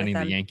underrepresenting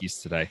the Yankees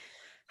today.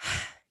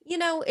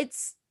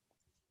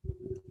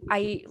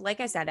 Like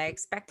I said, I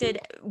expected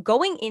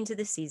going into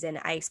the season,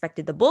 I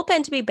expected the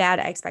bullpen to be bad.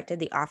 I expected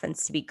the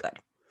offense to be good.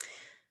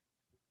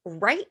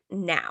 right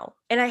now,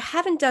 and I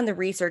haven't done the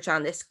research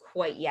on this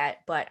quite yet,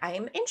 but I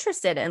am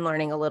interested in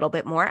learning a little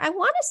bit more. I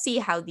want to see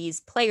how these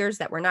players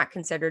that were not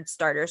considered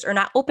starters, or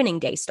not opening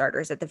day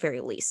starters at the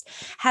very least,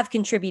 have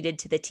contributed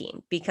to the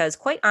team, because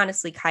quite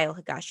honestly, Kyle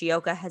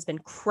Higashioka has been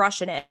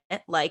crushing it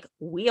like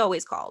we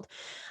always called.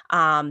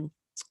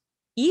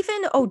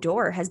 Even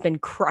Odor has been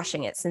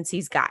crushing it since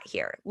he's got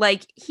here.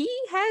 Like, he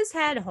has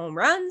had home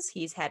runs,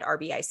 he's had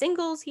RBI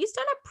singles, he's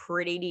done a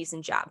pretty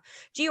decent job.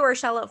 Gio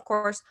Urshela, of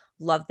course,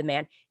 love the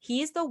man.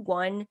 He's the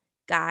one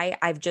guy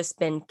I've just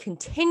been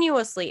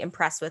continuously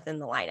impressed with in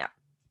the lineup.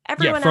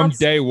 Everyone from else,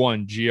 day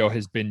one, Gio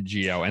has been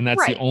Gio, and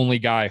that's the right? only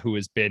guy who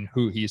has been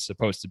who he's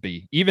supposed to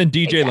be. Even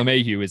DJ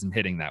Exactly. LeMahieu isn't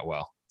hitting that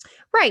well.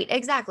 Right,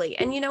 exactly.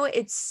 And you know what?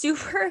 It's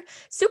super,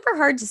 super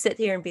hard to sit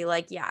here and be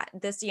like, yeah,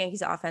 this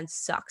Yankees offense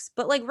sucks.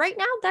 But like right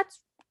now, that's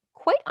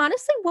quite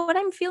honestly what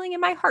I'm feeling in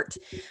my heart.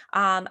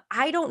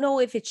 I don't know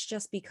if it's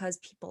just because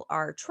people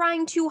are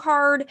trying too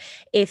hard,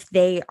 if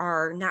they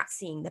are not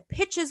seeing the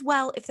pitch as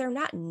well, if they're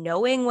not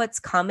knowing what's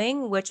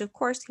coming, which of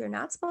course you're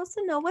not supposed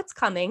to know what's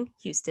coming,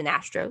 Houston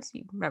Astros,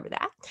 you remember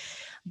that.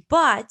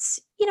 But,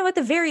 you know, at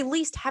the very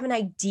least, have an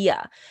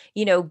idea,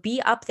 you know, be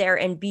up there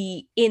and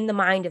be in the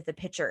mind of the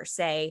pitcher.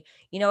 Say,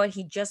 you know what,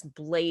 he just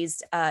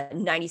blazed a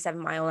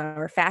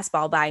 97-mile-an-hour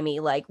fastball by me.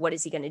 Like, what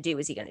is he going to do?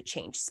 Is he going to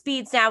change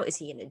speeds now? Is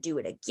he going to do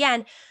it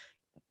again?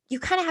 You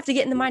kind of have to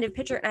get in the mind of the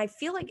pitcher. And I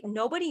feel like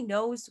nobody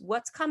knows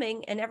what's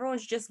coming and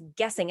everyone's just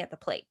guessing at the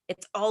plate.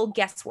 It's all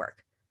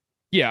guesswork.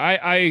 Yeah,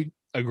 I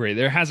agree.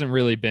 There hasn't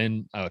really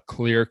been a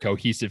clear,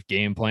 cohesive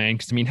game plan.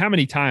 Because I mean, how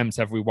many times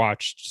have we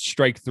watched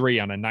strike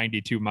three on a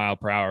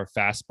 92-mile-per-hour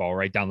fastball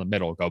right down the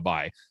middle go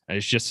by? And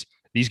it's just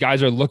these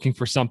guys are looking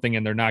for something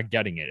and they're not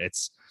getting it.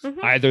 It's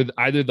either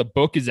the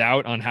book is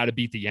out on how to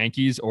beat the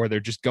Yankees, or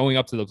they're just going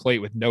up to the plate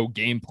with no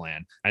game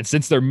plan. And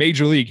since they're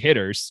major league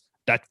hitters,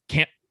 that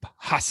can't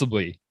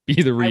possibly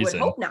be the reason.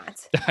 I would hope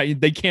not.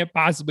 They can't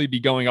possibly be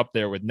going up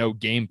there with no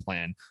game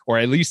plan, or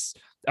at least,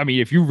 I mean,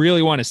 if you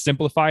really want to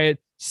simplify it,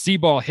 see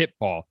ball, hit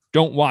ball.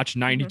 Don't watch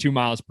 92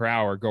 miles per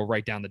hour go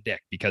right down the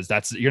dick, because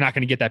you're not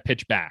going to get that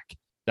pitch back.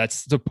 That's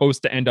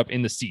supposed to end up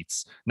in the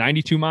seats.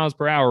 92 miles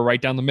per hour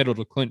right down the middle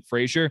to Clint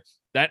Frazier.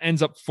 That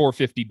ends up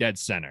 450 dead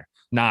center,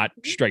 not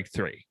strike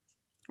three.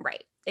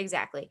 Right.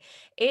 Exactly.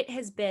 It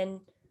has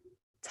been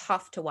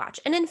tough to watch.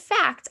 And in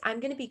fact, I'm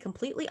going to be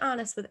completely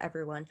honest with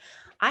everyone.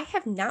 I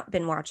have not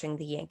been watching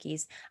the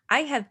Yankees.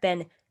 I have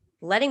been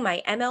letting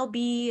my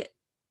MLB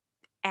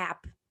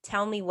app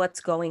tell me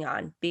what's going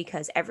on,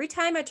 because every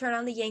time I turn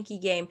on the Yankee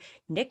game,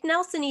 Nick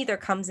Nelson either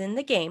comes in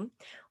the game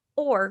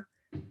or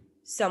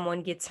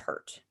someone gets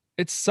hurt.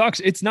 It sucks.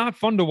 It's not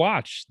fun to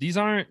watch.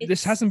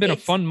 This hasn't been a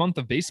fun month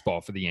of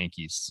baseball for the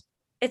Yankees.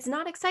 It's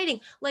not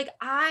exciting. Like,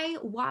 I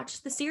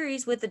watched the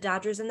series with the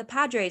Dodgers and the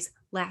Padres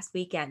last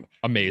weekend.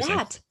 Amazing.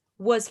 That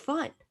was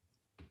fun.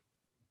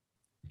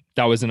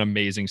 That was an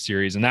amazing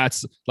series. And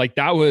that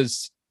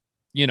was,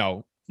 you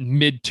know,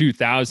 mid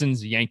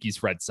 2000s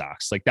Yankees Red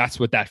Sox. Like, that's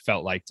what that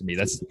felt like to me.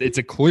 It's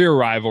a clear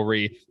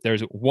rivalry.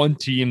 There's one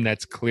team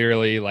that's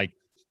clearly like,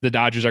 the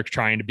Dodgers are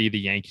trying to be the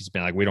Yankees,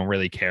 being like, we don't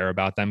really care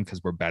about them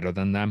because we're better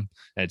than them.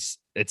 It's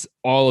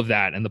all of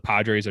that. And the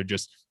Padres are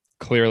just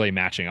clearly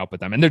matching up with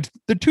them. And they're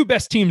the two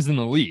best teams in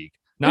the league,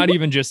 not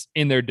even just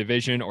in their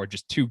division or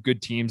just two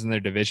good teams in their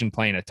division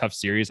playing a tough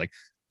series. Like,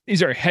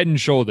 these are head and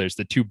shoulders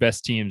the two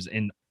best teams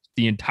in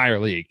the entire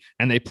league.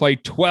 And they play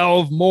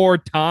 12 more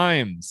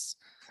times.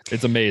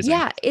 It's amazing.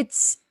 Yeah,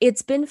 it's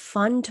been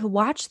fun to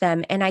watch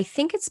them. And I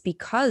think it's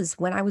because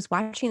when I was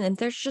watching them,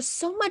 there's just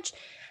so much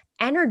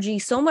energy,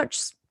 so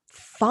much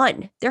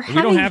fun. We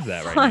don't have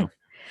that fun. right now.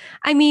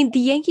 I mean, the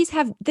Yankees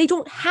they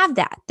don't have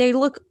that. They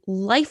look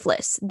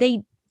lifeless.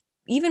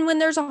 Even when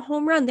there's a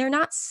home run, they're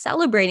not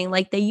celebrating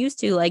like they used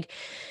to. Like,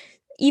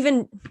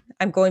 even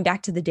I'm going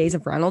back to the days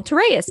of Ronald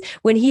Torreyes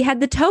when he had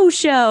the toe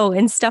show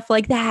and stuff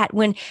like that,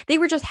 when they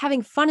were just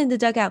having fun in the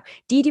dugout.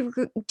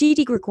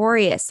 Didi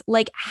Gregorius,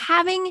 like,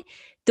 having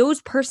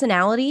those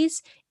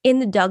personalities in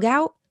the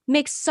dugout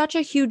makes such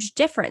a huge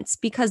difference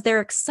because they're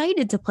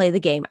excited to play the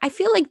game. I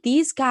feel like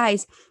these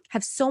guys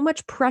have so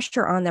much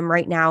pressure on them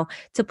right now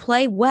to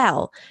play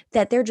well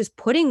that they're just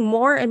putting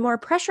more and more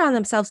pressure on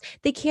themselves.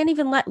 They can't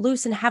even let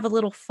loose and have a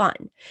little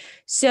fun.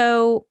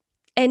 So,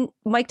 and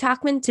Mike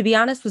Tauchman, to be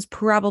honest, was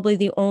probably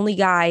the only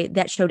guy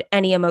that showed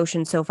any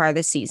emotion so far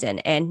this season,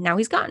 and now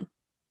he's gone.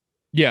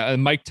 Yeah,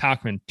 and Mike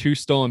Tauchman, 2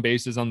 stolen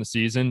bases on the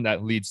season.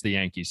 That leads the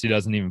Yankees. He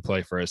doesn't even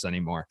play for us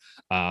anymore.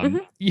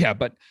 Yeah,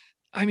 but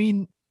I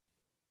mean,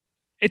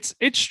 it's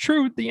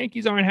true. The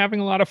Yankees aren't having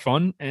a lot of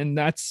fun. And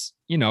that's,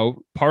 you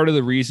know, part of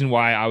the reason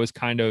why I was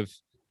kind of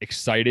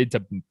excited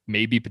to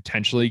maybe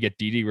potentially get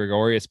Didi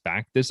Gregorius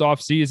back this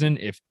offseason.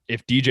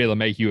 If DJ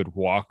LeMahieu had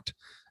walked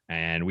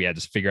and we had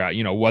to figure out,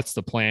 you know, what's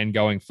the plan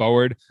going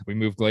forward. We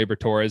moved Gleyber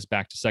Torres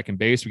back to second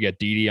base. We get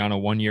Didi on a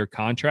 1-year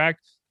contract.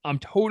 I'm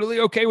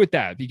totally okay with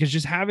that, because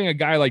just having a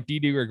guy like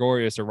Didi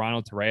Gregorius or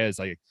Ronald Torres,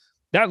 like,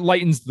 that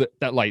lightens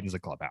the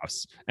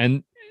clubhouse.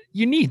 And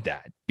you need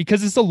that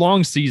because it's a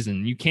long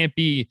season. You can't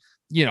be,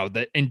 you know,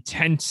 the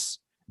intense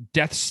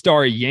Death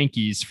Star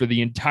Yankees for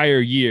the entire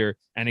year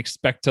and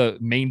expect to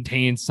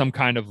maintain some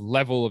kind of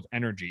level of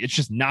energy. It's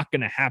just not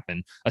going to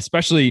happen,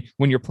 especially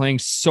when you're playing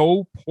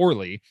so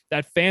poorly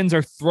that fans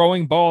are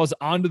throwing balls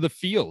onto the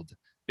field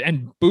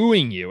and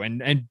booing you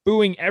and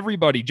booing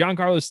everybody.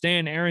 Giancarlo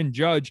Stanton, Aaron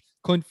Judge,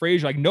 Clint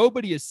Frazier, like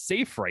nobody is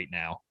safe right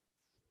now.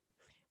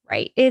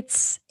 Right.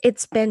 It's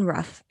been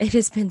rough. It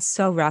has been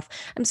so rough.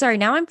 I'm sorry.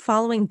 Now I'm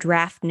following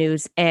draft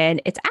news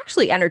and it's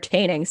actually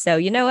entertaining. So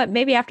you know what?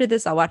 Maybe after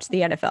this, I'll watch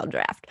the NFL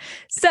draft.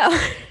 So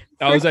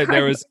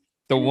there was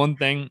the one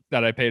thing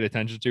that I paid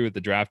attention to with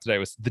the draft today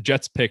was the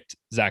Jets picked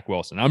Zach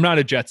Wilson. I'm not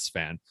a Jets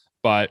fan,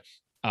 but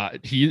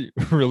he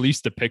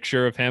released a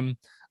picture of him.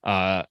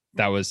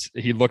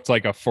 He looked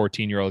like a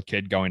 14-year-old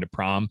kid going to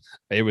prom.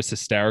 It was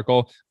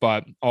hysterical,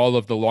 but all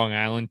of the Long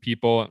Island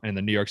people and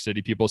the New York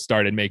City people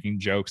started making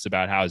jokes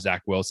about how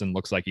Zach Wilson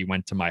looks like he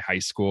went to my high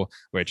school,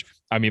 which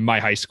I mean, my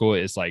high school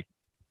is like,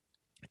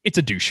 it's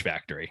a douche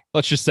factory.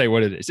 Let's just say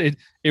what it is.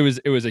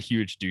 It was a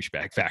huge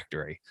douchebag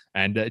factory.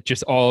 And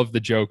just all of the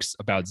jokes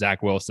about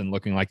Zach Wilson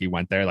looking like he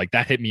went there, like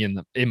that hit me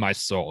in my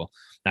soul.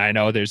 And I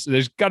know there's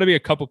got to be a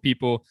couple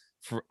people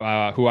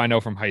who I know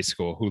from high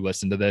school who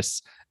listen to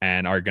this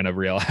and are going to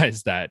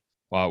realize that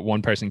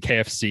one person,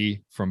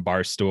 KFC from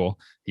Barstool,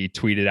 he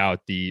tweeted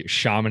out the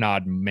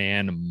Chaminade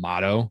Man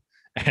motto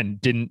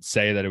and didn't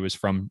say that it was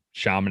from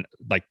Chaminade.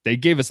 Like they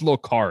gave us little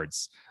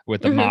cards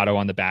with the motto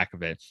on the back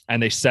of it.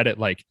 And they said it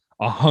like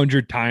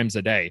 100 times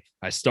a day.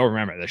 I still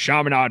remember the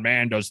Chaminade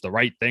Man does the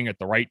right thing at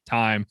the right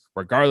time,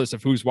 regardless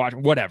of who's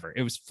watching, whatever.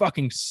 It was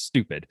fucking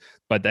stupid,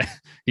 but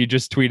he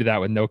just tweeted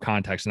that with no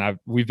context. And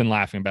we've been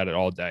laughing about it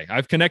all day.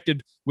 I've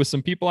connected with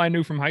some people I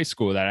knew from high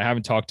school that I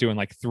haven't talked to in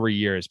like 3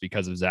 years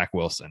because of Zach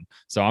Wilson.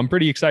 So I'm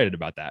pretty excited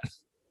about that.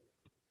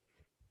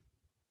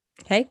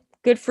 Hey,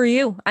 good for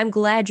you. I'm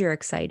glad you're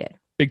excited.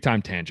 Big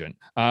time tangent.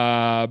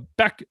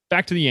 Back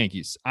to the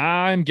Yankees.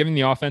 I'm giving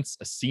the offense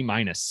a C-.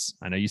 I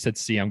know you said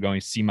C. I'm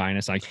going C-.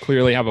 I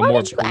clearly have a more.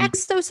 Why did you act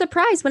so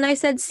surprised when I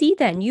said C?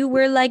 Then you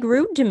were like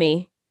rude to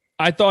me.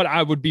 I thought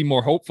I would be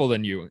more hopeful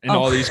than you in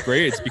all these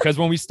grades because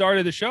when we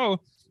started the show,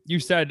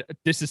 you said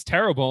this is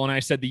terrible, and I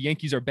said the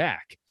Yankees are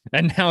back.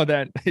 And now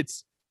that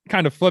it's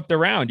kind of flipped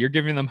around, you're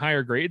giving them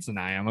higher grades than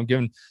I am. I'm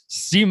giving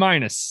C-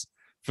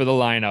 for the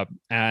lineup,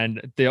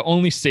 and the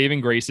only saving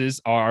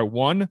graces are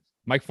one,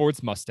 Mike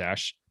Ford's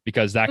mustache,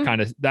 because that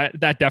kind of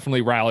that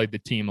definitely rallied the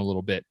team a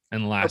little bit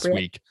in the last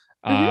week.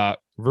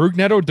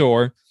 Rougned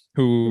Odor,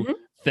 who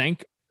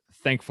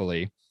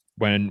thankfully,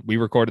 when we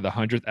recorded the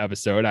 100th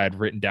episode, I had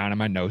written down in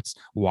my notes,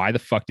 why the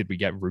fuck did we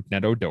get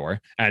Rougned Odor?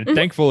 And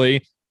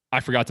thankfully, I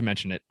forgot to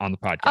mention it on the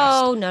podcast.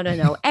 Oh,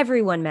 no.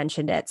 Everyone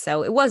mentioned it.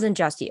 So it wasn't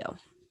just you.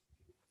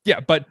 Yeah,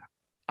 but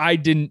I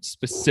didn't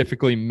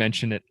specifically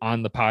mention it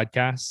on the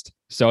podcast.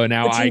 So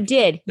now you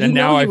did. You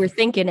know you were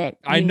thinking it.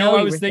 I know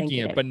I was thinking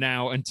it, but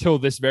now until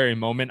this very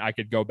moment, I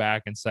could go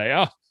back and say,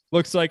 oh,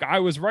 looks like I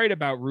was right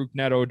about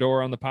Rougned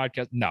Odor on the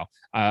podcast. No,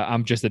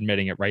 I'm just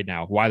admitting it right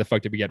now. Why the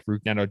fuck did we get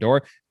Rougned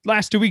Odor?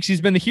 Last 2 weeks,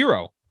 he's been the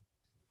hero.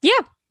 Yeah.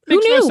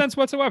 Makes no sense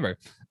whatsoever.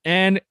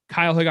 And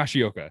Kyle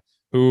Higashioka,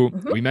 who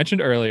we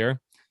mentioned earlier,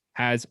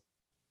 has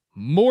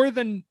more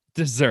than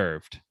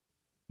deserved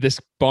this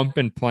bump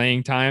in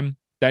playing time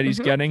that he's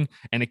getting.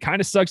 And it kind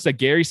of sucks that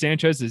Gary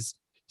Sanchez is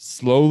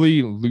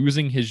slowly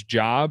losing his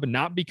job,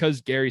 not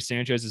because Gary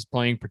Sanchez is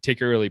playing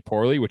particularly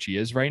poorly, which he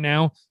is right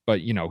now,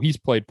 but you know, he's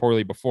played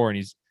poorly before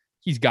and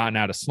he's gotten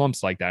out of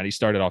slumps like that. He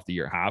started off the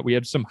year hot. We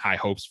had some high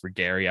hopes for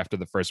Gary after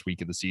the first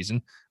week of the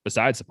season.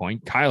 Besides the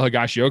point, Kyle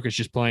Higashioka is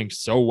just playing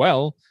so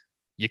well.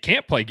 You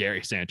can't play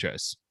Gary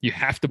Sanchez. You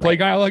have to play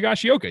Kyle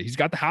Higashioka. He's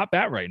got the hot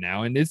bat right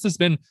now. And this has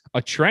been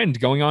a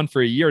trend going on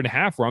for a year and a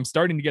half where I'm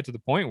starting to get to the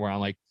point where I'm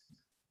like,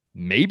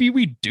 maybe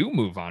we do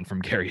move on from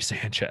Gary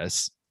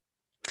Sanchez.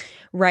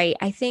 Right.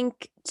 I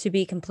think, to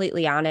be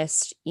completely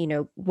honest, you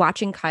know,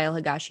 watching Kyle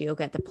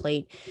Higashioka at the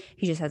plate,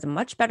 he just has a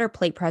much better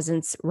plate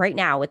presence right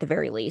now, at the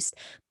very least.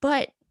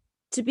 But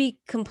to be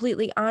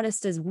completely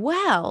honest as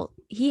well,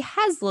 he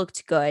has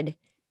looked good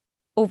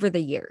over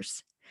the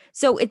years.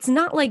 So it's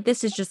not like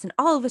this is just an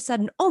all of a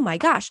sudden, oh my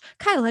gosh,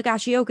 Kyle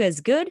Higashioka is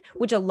good,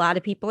 which a lot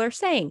of people are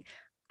saying.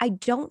 I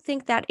don't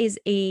think that is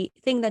a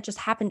thing that just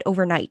happened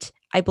overnight.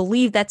 I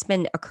believe that's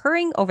been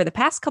occurring over the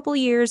past couple of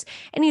years,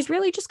 and he's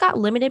really just got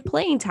limited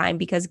playing time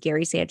because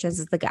Gary Sanchez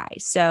is the guy.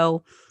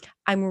 So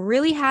I'm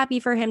really happy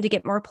for him to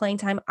get more playing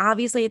time.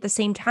 Obviously, at the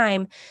same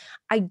time,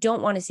 I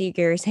don't want to see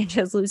Gary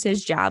Sanchez lose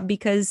his job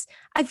because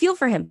I feel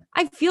for him.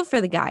 I feel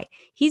for the guy.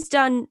 He's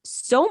done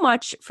so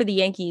much for the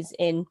Yankees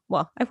I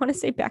want to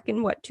say back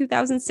in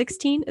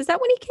 2016? Is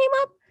that when he came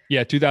up?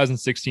 Yeah,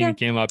 2016 he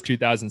came up.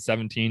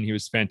 2017 he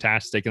was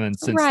fantastic, and then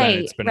since then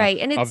it's been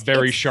a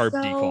very sharp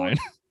decline.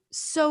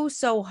 So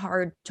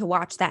hard to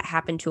watch that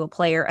happen to a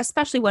player,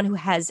 especially one who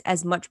has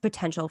as much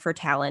potential for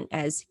talent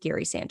as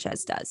Gary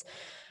Sanchez does.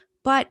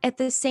 But at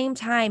the same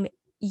time,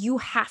 you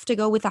have to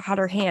go with a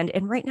hotter hand,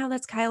 and right now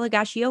that's Kyle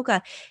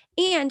Higashioka,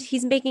 and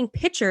he's making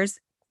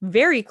pitchers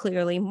very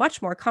clearly much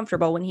more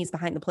comfortable when he's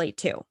behind the plate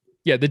too.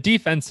 Yeah, the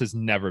defense has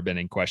never been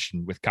in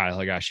question with Kyle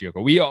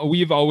Higashioka.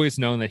 We've always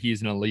known that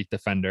he's an elite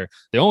defender.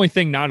 The only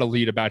thing not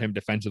elite about him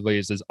defensively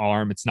is his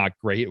arm. It's not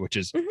great, which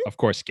is, Mhm. of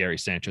course, Gary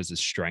Sanchez's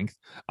strength.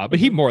 But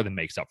he Mhm. more than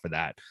makes up for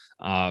that.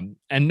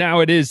 And now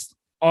it is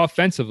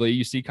offensively.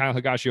 You see Kyle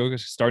Higashioka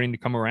starting to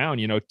come around.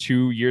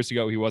 2 years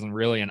ago, he wasn't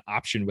really an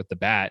option with the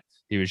bat.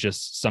 He was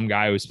just some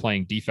guy who was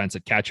playing defense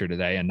at catcher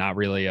today and not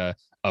really a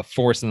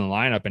force in the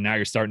lineup. And now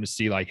you're starting to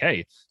see like,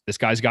 hey, this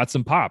guy's got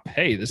some pop.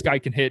 Hey, this guy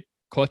can hit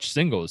clutch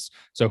singles.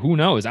 So who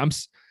knows?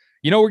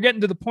 We're getting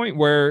to the point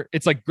where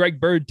it's like Greg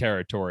Bird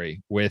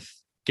territory with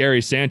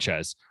Gary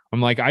Sanchez. I'm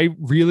like, I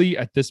really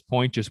at this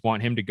point just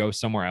want him to go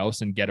somewhere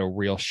else and get a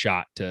real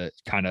shot to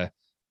kind of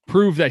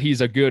prove that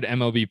he's a good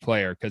MLB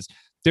player, because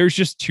there's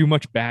just too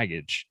much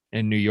baggage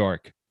in New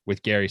York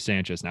with Gary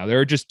Sanchez. Now, there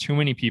are just too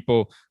many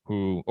people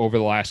who over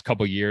the last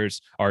couple of years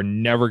are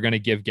never going to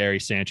give Gary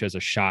Sanchez a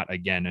shot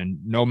again. And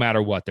no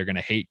matter what, they're going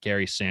to hate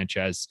Gary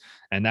Sanchez.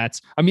 And that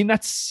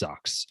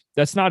sucks.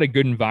 That's not a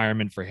good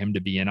environment for him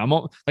to be in. I'm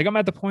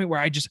at the point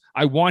where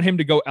I want him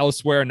to go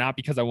elsewhere, not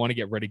because I want to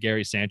get rid of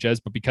Gary Sanchez,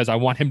 but because I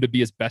want him to be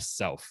his best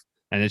self.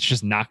 And it's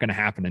just not going to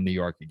happen in New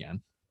York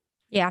again.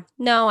 Yeah,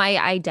 no,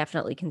 I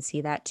definitely can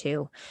see that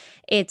too.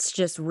 It's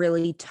just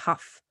really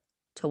tough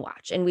to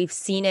watch. And we've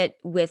seen it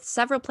with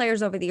several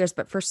players over the years,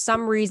 but for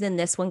some reason,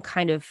 this one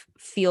kind of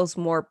feels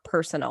more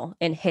personal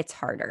and hits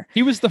harder.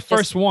 He was the Just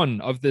first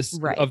one of this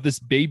right.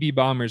 baby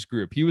bombers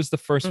group. He was the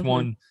 1st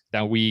one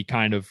that we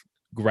kind of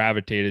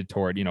gravitated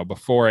toward.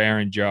 Before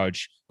Aaron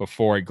Judge,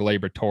 before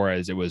Gleyber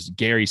Torres, it was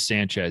Gary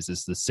Sanchez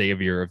is the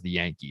savior of the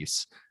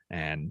Yankees.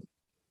 And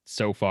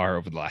so far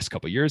over the last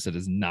couple of years, that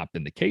has not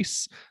been the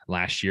case.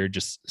 Last year,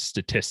 just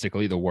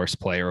statistically the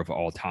worst player of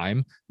all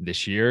time.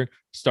 This year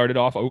started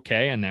off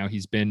okay, and now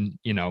he's been,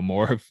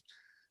 more of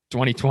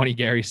 2020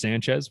 Gary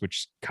Sanchez,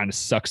 which kind of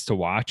sucks to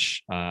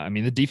watch.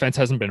 The defense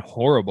hasn't been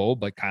horrible,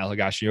 but Kyle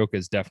Higashioka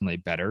is definitely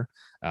better.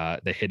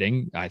 The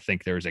hitting, I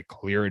think there's a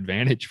clear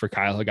advantage for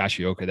Kyle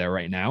Higashioka there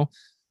right now.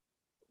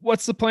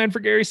 What's the plan for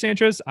Gary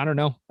Sanchez? I don't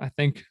know. I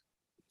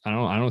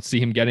don't see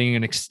him getting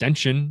an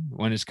extension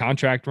when his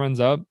contract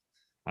runs up.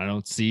 I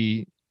don't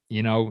see,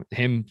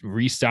 him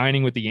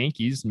re-signing with the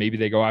Yankees. Maybe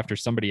they go after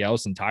somebody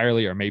else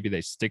entirely, or maybe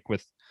they stick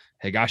with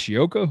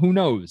Higashioka. Who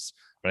knows?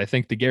 But I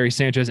think the Gary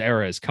Sanchez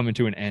era is coming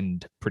to an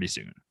end pretty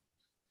soon.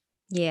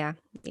 Yeah,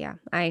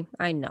 I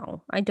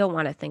know. I don't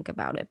want to think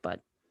about it,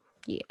 but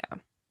yeah.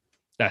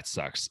 That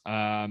sucks.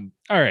 All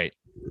right.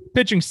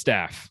 Pitching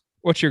staff.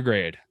 What's your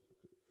grade?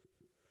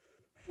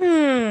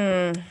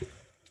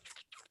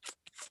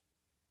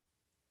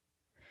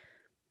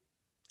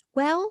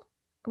 Well,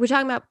 we're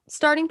talking about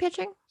starting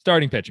pitching?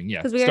 Starting pitching, yeah.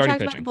 Because we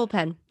already talked about the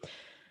bullpen.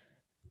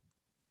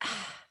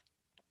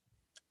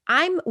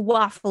 I'm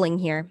waffling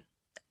here.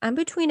 I'm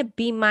between a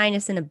B-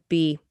 and a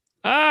B.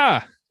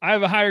 I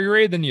have a higher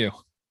grade than you.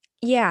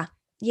 Yeah.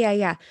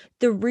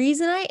 The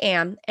reason I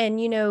am, and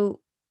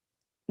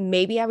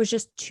maybe I was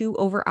just too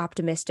over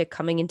optimistic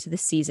coming into the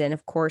season.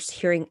 Of course,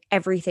 hearing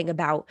everything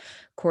about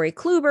Corey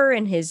Kluber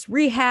and his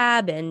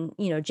rehab and,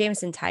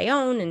 Jameson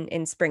Taillon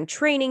and spring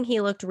training,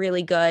 he looked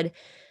really good.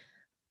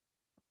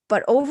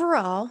 But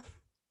overall,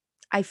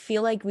 I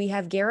feel like we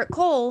have Garrett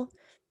Cole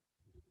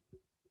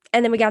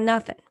and then we got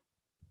nothing.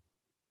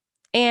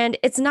 And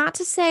it's not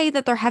to say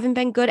that there haven't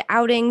been good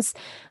outings,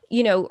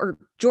 or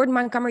Jordan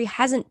Montgomery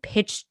hasn't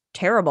pitched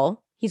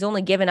terrible. He's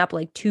only given up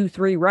like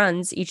 2-3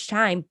 runs each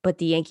time, but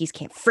the Yankees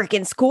can't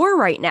freaking score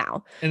right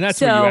now. And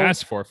that's what you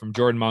asked for from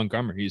Jordan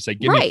Montgomery. You say,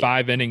 give me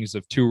 5 innings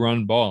of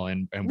 2-run ball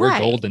and we're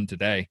golden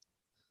today.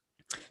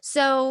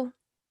 So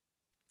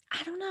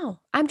I don't know.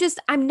 I'm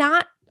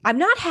not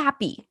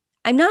happy.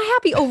 I'm not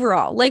happy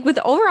overall, like with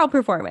the overall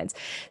performance.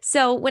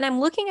 So when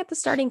I'm looking at the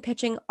starting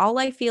pitching, all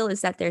I feel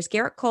is that there's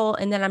Garrett Cole,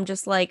 and then I'm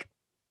just like,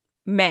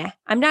 meh.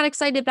 I'm not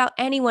excited about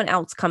anyone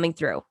else coming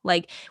through.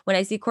 Like when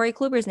I see Corey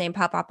Kluber's name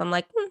pop up, I'm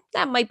like,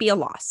 that might be a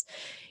loss.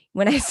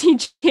 When I see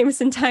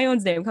Jameson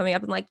Taillon's name coming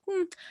up, I'm like,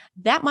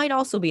 that might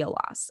also be a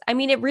loss. I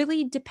mean, it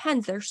really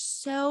depends. They're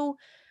so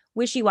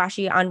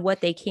wishy-washy on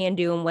what they can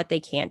do and what they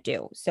can't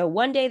do. So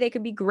one day they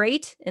could be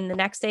great, and the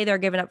next day they're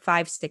giving up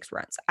 5-6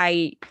 runs.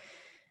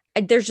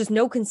 There's just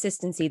no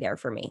consistency there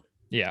for me.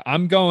 Yeah,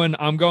 I'm going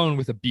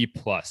with a B+.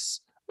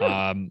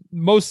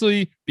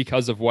 Mostly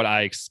because of what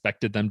I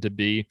expected them to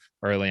be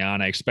early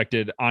on. I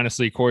expected,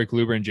 honestly, Corey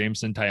Kluber and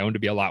Jameson Taillon to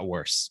be a lot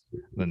worse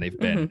than they've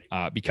been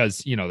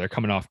because, they're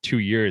coming off 2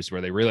 years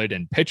where they really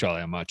didn't pitch all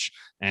that much.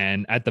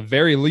 And at the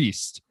very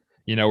least,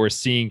 we're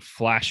seeing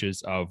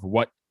flashes of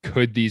what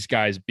could these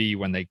guys be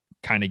when they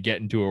kind of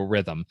get into a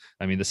rhythm.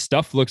 I mean, the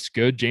stuff looks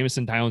good.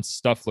 Jameson Taillon's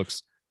stuff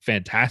looks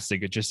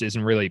fantastic. It just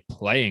isn't really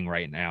playing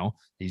right now.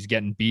 He's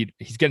getting beat.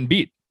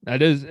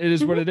 It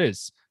is what it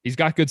is. He's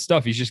got good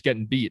stuff. He's just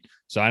getting beat.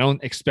 So I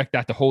don't expect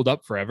that to hold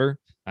up forever.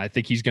 I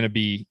think he's going to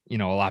be, a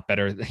lot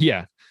better.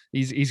 Yeah,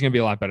 he's going to be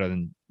a lot better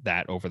than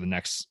that over the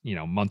next,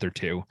 month or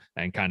two,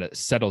 and kind of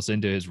settles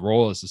into his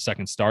role as the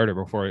second starter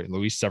before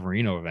Luis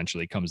Severino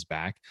eventually comes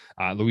back.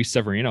 Luis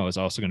Severino is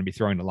also going to be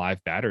throwing to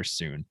live batters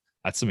soon.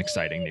 That's some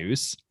exciting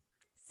news.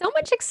 So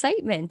much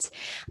excitement.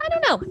 I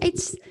don't know.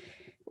 It's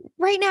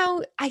right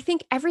now, I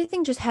think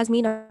everything just has me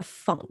in a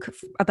funk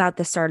about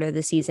the start of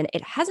the season.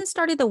 It hasn't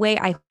started the way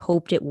I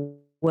hoped it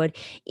would.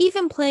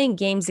 Even playing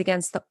games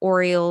against the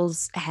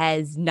Orioles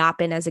has not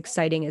been as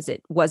exciting as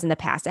it was in the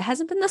past. It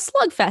hasn't been the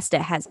slugfest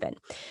it has been.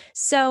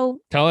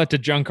 So Tell that to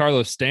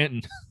Giancarlo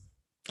Stanton.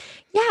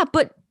 yeah,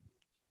 but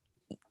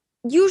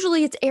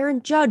usually it's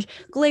Aaron Judge,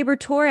 Gleyber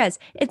Torres.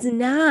 It's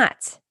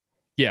not.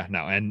 Yeah,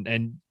 no,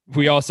 and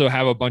we also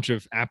have a bunch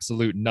of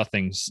absolute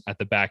nothings at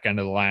the back end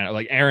of the line.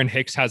 Like Aaron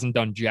Hicks hasn't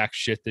done jack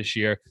shit this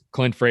year.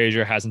 Clint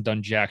Frazier hasn't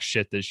done jack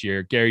shit this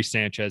year. Gary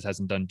Sanchez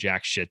hasn't done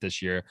jack shit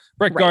this year.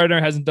 Brett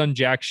Gardner hasn't done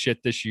jack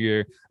shit this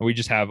year. And we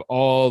just have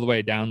all the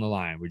way down the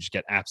line. We just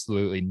get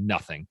absolutely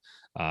nothing,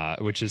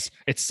 which is,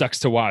 it sucks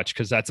to watch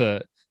because that's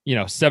a,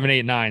 7,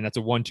 8, 9. That's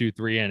a 1, 2,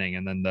 3 inning.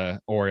 And then the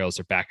Orioles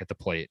are back at the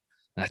plate.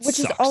 Which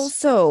is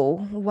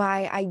also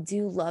why I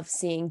do love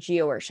seeing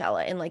Gio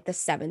Urshela in like the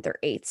 7th or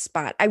 8th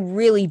spot. I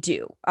really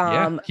do.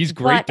 He's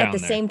great. But at the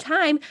same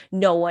time,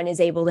 no one is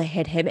able to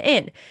hit him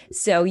in.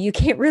 So you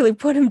can't really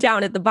put him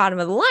down at the bottom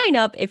of the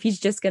lineup if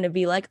he's just going to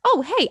be like,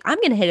 oh, hey, I'm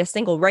going to hit a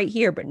single right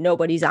here, but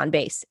nobody's on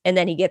base. And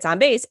then he gets on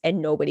base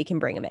and nobody can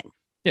bring him in.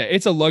 Yeah,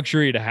 it's a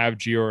luxury to have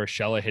Gio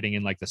Urshela hitting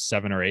in like the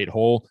 7 or 8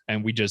 hole.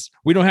 And we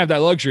don't have that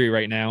luxury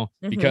right now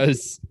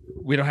because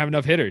we don't have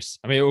enough hitters.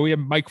 I mean, we have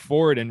Mike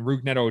Ford and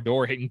Rougned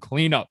Odor hitting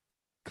cleanup,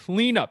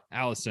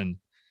 Allison.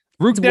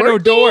 Rougned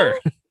Odor.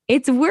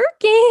 It's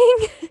working.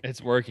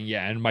 It's working.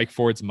 Yeah. And Mike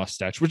Ford's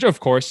mustache, which of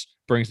course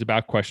brings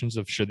about questions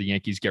of should the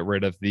Yankees get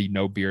rid of the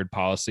no beard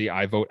policy?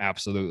 I vote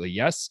absolutely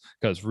yes,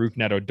 because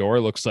Rougned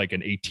Odor looks like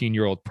an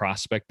 18-year-old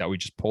prospect that we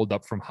just pulled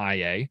up from high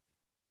A.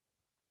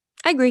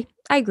 I agree.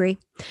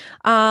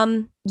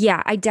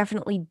 Yeah, I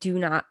definitely do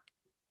not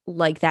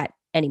like that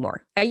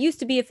anymore. I used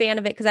to be a fan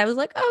of it because I was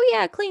like, oh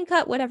yeah, clean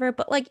cut, whatever.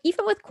 But like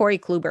even with Corey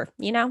Kluber,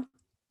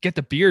 get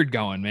the beard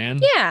going, man.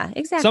 Yeah,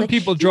 exactly. Some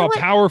people draw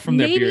power from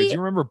their beards. You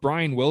remember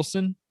Brian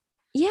Wilson?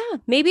 Yeah,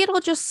 maybe it'll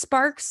just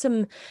spark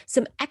some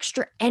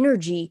extra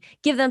energy,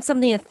 give them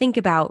something to think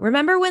about.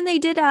 Remember when they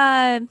did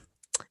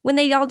when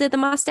they all did the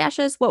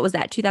mustaches? What was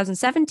that?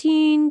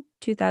 2017,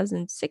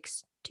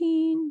 2016?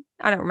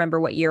 I don't remember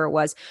what year it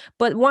was,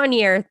 but one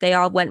year they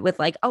all went with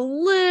like a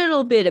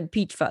little bit of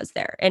peach fuzz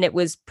there, and it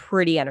was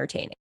pretty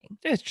entertaining.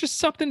 Yeah, it's just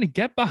something to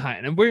get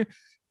behind. And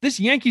this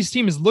Yankees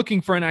team is looking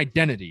for an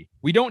identity.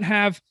 We don't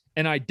have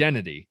an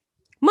identity.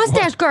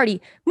 Mustache Guardy.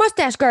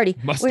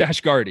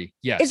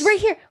 Yes. It's right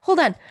here. Hold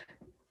on.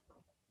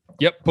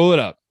 Yep. Pull it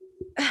up.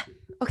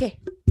 Okay.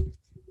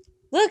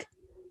 Look.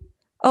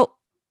 Oh,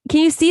 can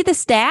you see the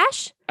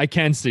stash? I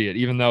can see it,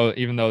 even though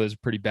there's a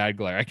pretty bad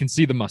glare. I can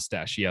see the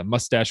mustache. Yeah,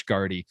 mustache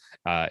Guardy.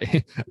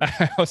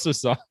 I also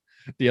saw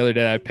the other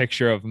day that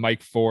picture of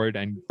Mike Ford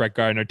and Brett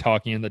Gardner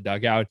talking in the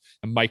dugout,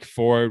 and Mike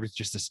Ford with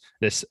just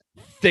this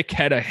thick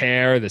head of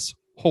hair, this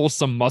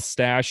wholesome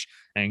mustache,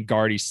 and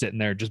Guardy sitting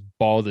there just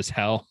bald as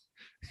hell.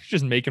 He's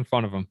just making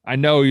fun of him. I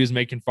know he was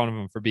making fun of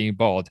him for being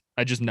bald.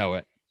 I just know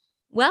it.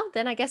 Well,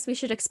 then I guess we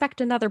should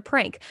expect another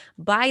prank.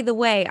 By the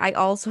way, I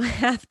also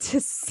have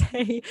to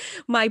say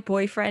my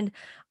boyfriend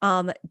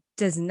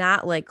does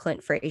not like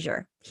Clint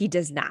Frazier. He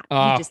does not.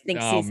 He just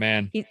thinks just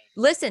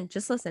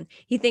listen.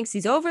 He thinks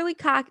he's overly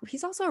cocky.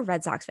 He's also a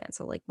Red Sox fan,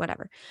 so like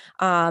whatever.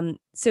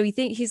 So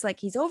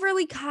he's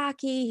overly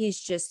cocky. He's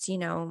just,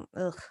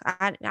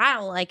 I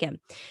don't like him.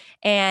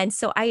 And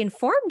so I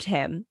informed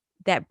him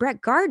that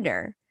Brett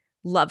Gardner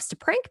loves to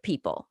prank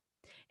people.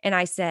 And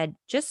I said,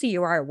 just so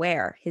you are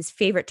aware, his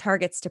favorite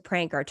targets to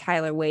prank are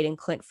Tyler Wade and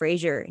Clint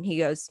Frazier. And he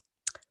goes,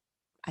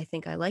 I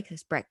think I like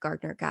this Brett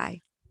Gardner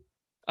guy.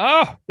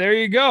 Oh, there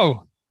you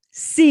go.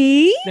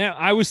 See? Now,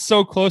 I was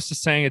so close to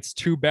saying it's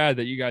too bad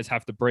that you guys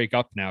have to break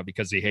up now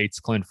because he hates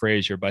Clint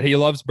Frazier, but he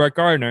loves Brett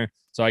Gardner.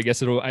 So I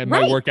guess it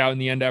might work out in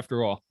the end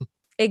after all.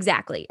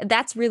 Exactly.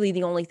 That's really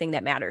the only thing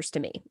that matters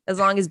to me. As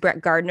long as Brett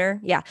Gardner.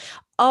 Yeah.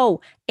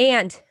 Oh,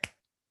 and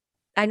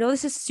I know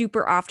this is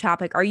super off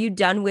topic. Are you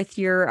done with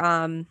your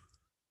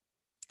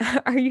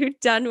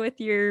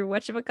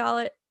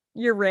whatchamacallit?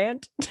 Your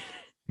rant?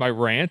 My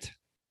rant?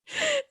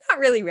 Not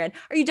really rant.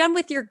 Are you done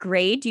with your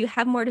grade? Do you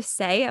have more to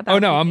say about? Oh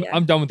no,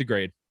 I'm done with the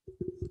grade.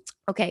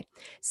 Okay.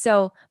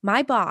 So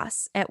my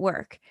boss at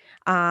work,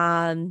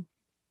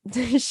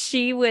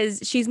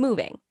 she's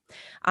moving.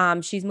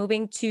 She's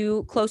moving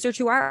closer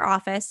to our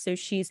office. So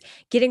she's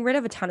getting rid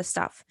of a ton of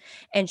stuff,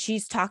 and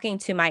she's talking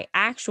to my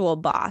actual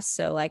boss.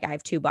 So like I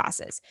have two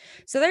bosses.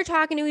 So they're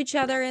talking to each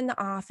other in the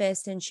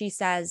office, and she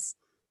says,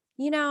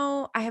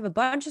 I have a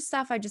bunch of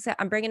stuff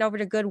I'm bringing over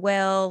to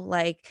Goodwill.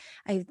 Like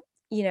I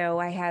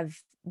have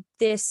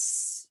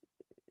this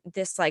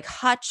like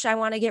hutch I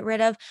want to get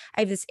rid of.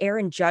 I have this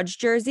Aaron Judge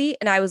jersey.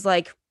 And I was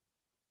like,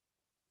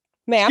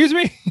 ma'am, excuse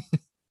me.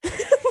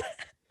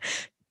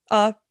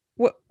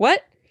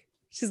 What?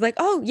 She's like,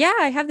 oh yeah,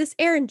 I have this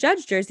Aaron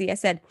Judge jersey. I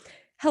said,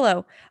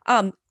 hello.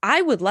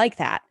 I would like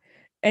that.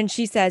 And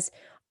she says,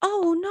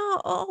 oh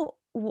no.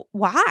 Oh,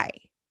 why?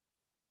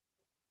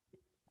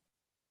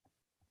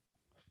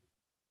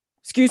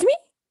 Excuse me,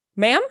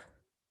 ma'am?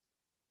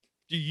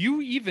 Do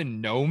you even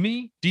know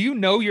me? Do you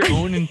know your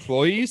own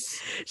employees?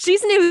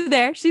 She's new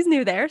there. She's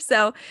new there.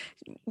 So,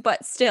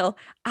 but still,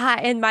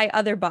 and my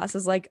other boss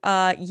is like,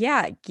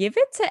 yeah, give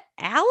it to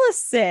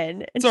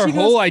Allison. It's And our she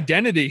whole goes,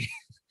 identity.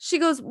 she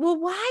goes, well,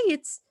 why?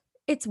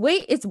 It's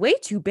way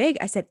too big.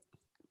 I said,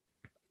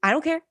 I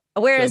don't care.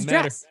 I'll wear it as Doesn't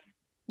matter. dress.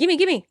 Give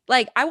me.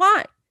 Like, I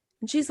want.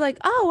 And she's like,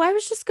 oh, I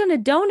was just gonna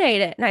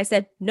donate it. And I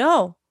said,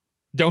 no,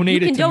 you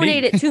Donate it can to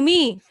donate me. it to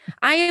me.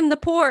 I am the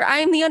poor. I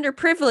am the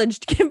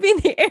underprivileged. Give me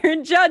the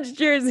Aaron Judge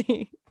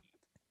jersey.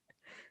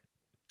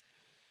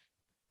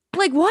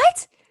 Like,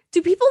 what?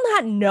 Do people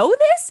not know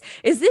this?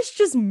 Is this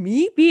just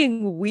me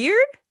being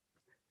weird?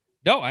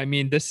 No, I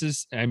mean,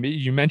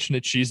 you mentioned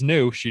it. She's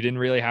new. She didn't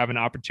really have an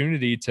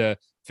opportunity to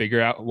figure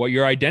out what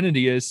your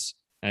identity is.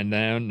 And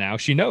then now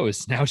she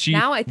knows. Now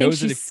I think knows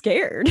she's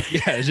scared.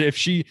 if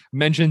she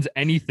mentions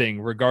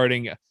anything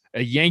regarding a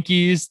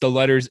Yankees, the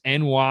letters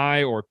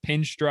NY or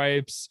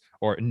pinstripes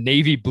or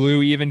navy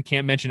blue, even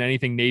can't mention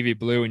anything navy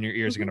blue, and your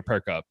ears are going to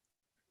perk up.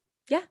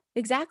 Yeah,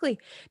 exactly.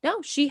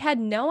 No, she had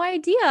no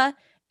idea.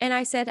 And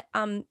I said,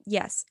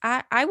 yes,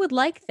 I would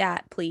like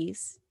that,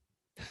 please.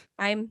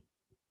 I'm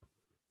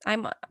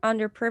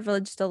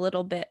underprivileged a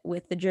little bit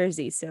with the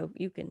jersey, so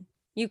you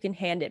can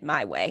hand it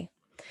my way.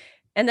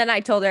 And then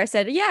I told her, I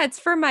said, yeah, it's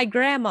for my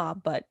grandma,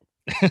 but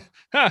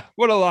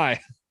What a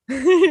lie.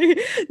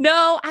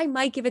 no, I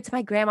might give it to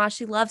my grandma.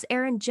 She loves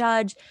Aaron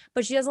Judge,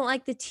 but she doesn't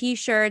like the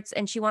t-shirts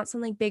and she wants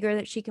something bigger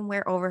that she can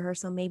wear over her.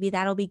 So maybe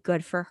that'll be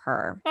good for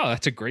her. Oh,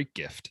 that's a great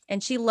gift.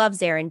 And she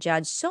loves Aaron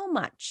Judge so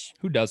much.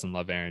 Who doesn't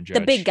love Aaron Judge?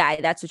 The big guy.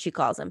 That's what she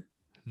calls him.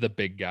 The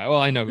big guy. Well,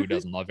 I know who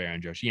doesn't love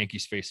Aaron Judge.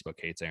 Yankees Facebook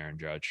hates Aaron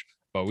Judge,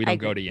 but we don't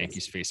go to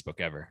Yankees Facebook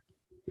ever.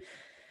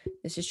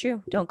 This is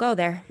true. Don't go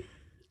there.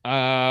 All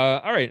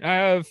right.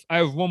 I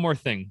have one more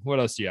thing. What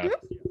else do you have?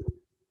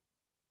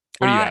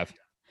 What do you have?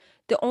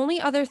 The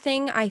only other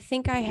thing I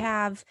think I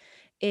have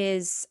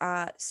is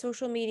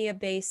social media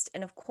based.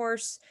 And of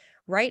course,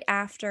 right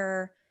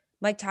after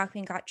Mike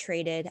Tauchman got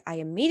traded, I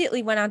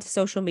immediately went onto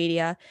social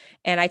media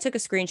and I took a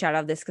screenshot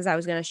of this because I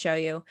was going to show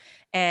you.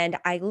 And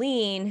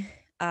Eileen,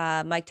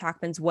 Mike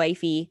Tauchman's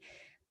wifey,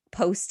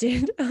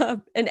 posted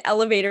an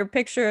elevator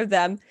picture of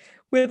them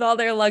with all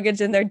their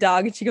luggage and their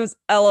dog. And she goes,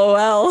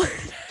 LOL.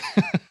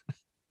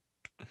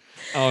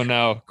 Oh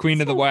no, Queen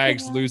of the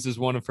Wags loses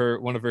one of her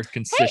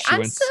constituents. Hey,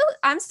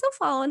 I'm still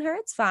following her.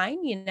 It's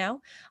fine, you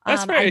know.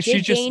 That's right.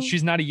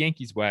 She's not a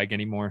Yankees wag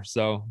anymore,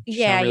 so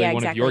she's not really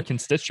one of your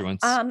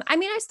constituents. I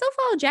mean, I still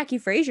follow Jackie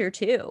Frazier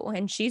too,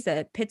 and she's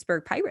a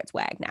Pittsburgh Pirates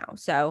wag now.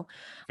 So,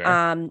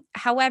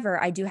 however,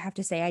 I do have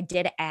to say I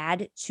did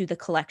add to the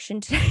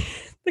collection today.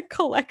 The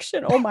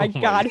collection. Oh my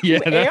God. Who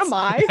am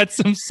I? That's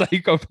some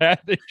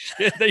psychopathic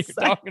shit that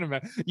you're talking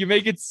about. You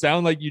make it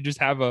sound like you just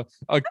have a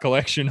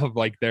collection of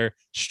like their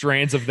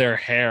strands of their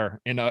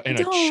hair in a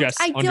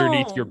chest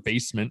underneath your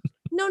basement.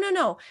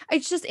 No.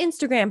 It's just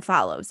Instagram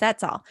follows.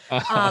 That's all.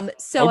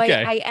 So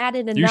okay. I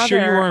added another. You sure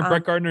you weren't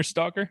Brett Gardner's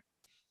stalker?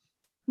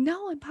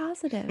 No, I'm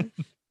positive.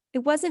 It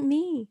wasn't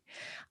me.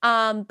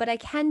 But I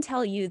can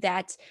tell you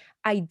that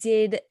I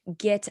did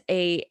get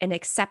an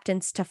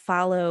acceptance to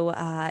follow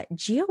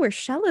Gio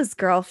Urshela's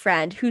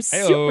girlfriend, who's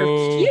super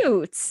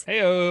cute.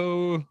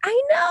 Heyo.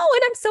 I know.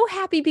 And I'm so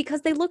happy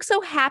because they look so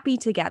happy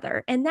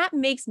together. And that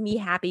makes me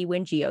happy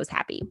when Gio's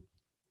happy.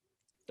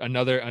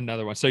 Another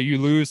one. So you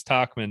lose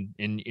Tauchman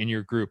in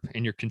your group,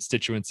 in your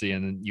constituency,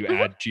 and then you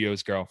add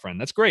Gio's girlfriend.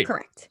 That's great.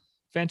 Correct.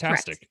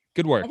 Fantastic. Correct.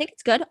 Good work. I think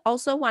it's good.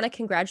 Also want to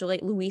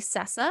congratulate Luis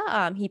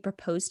Cessa. He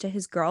proposed to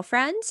his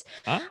girlfriend.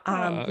 Do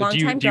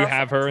you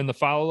have her in the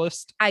follow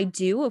list? I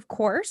do, of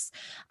course.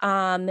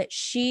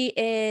 She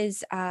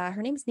is,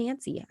 her name's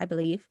Nancy, I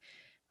believe.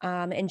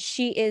 And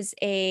she is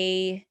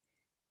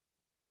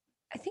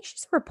I think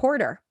she's a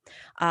reporter.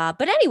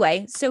 But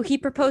anyway, so he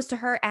proposed to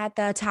her at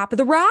the top of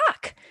the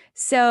Rock.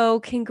 So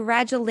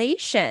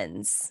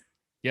congratulations.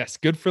 Yes.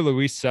 Good for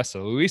Luis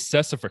Cessa. Luis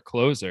Cessa for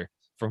closer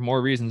for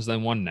more reasons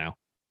than one now.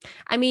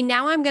 I mean,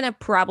 now I'm going to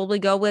probably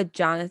go with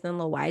Jonathan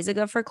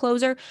Loaizaga for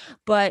closer,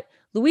 but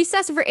Luis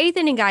Cessa for eighth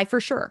inning guy for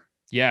sure.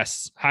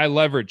 Yes. High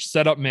leverage,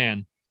 setup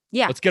man.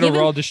 Yeah. Let's get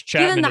Aroldis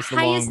Chapman as the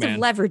long man. Given the highest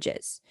of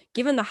leverages.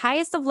 Give him the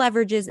highest of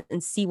leverages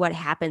and see what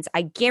happens.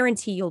 I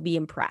guarantee you'll be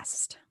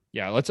impressed.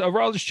 Yeah,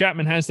 Aroldis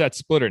Chapman has that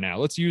splitter now.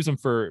 Let's use him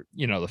for,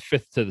 the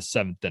fifth to the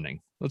seventh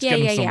inning. Let's get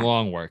him some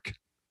long work.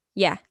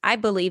 Yeah, I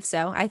believe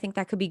so. I think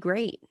that could be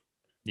great.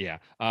 Yeah.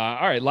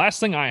 All right. Last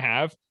thing I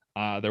have.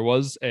 There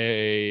was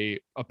a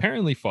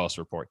apparently false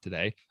report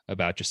today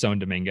about Jason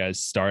Dominguez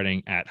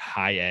starting at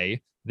high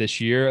A this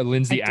year.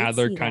 Lindsay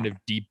Adler kind of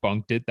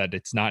debunked it, that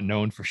it's not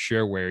known for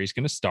sure where he's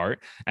going to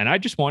start. And I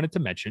just wanted to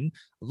mention,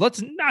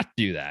 let's not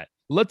do that.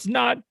 Let's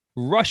not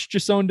rush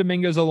Jason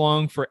Dominguez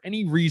along for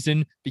any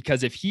reason,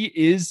 because if he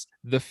is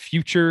the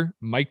future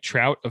Mike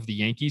Trout of the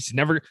Yankees,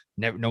 no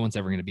one's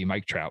ever going to be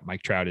Mike Trout.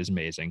 Mike Trout is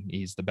amazing.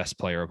 He's the best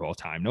player of all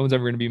time. No one's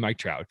ever going to be Mike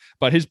Trout,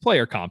 but his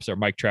player comps are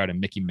Mike Trout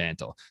and Mickey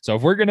Mantle. So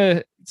if we're going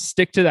to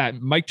stick to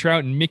that Mike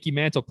Trout and Mickey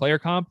Mantle player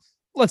comp,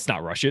 let's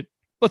not rush it.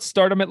 Let's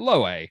start him at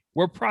low A,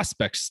 where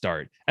prospects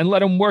start, and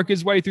let him work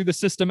his way through the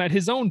system at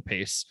his own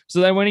pace so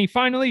that when he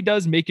finally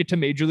does make it to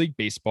Major League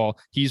Baseball,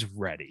 he's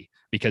ready.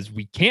 Because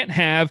we can't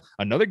have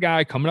another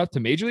guy coming up to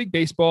Major League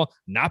Baseball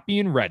not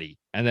being ready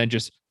and then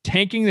just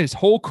tanking his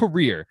whole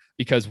career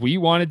because we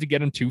wanted to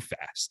get him too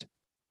fast.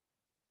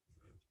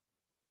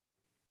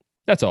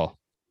 That's all.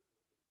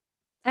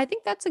 I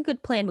think that's a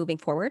good plan moving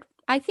forward.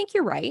 I think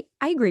you're right.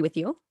 I agree with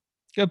you.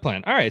 Good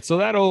plan. All right. So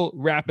that'll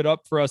wrap it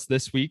up for us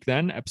this week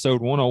then.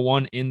 Episode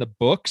 101 in the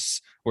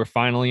books. We're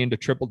finally into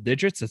triple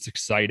digits. That's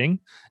exciting.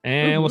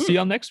 And we'll see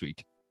y'all next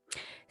week.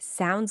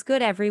 Sounds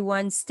good,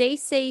 everyone. Stay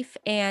safe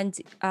and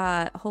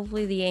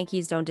hopefully the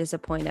Yankees don't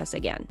disappoint us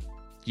again.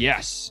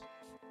 Yes.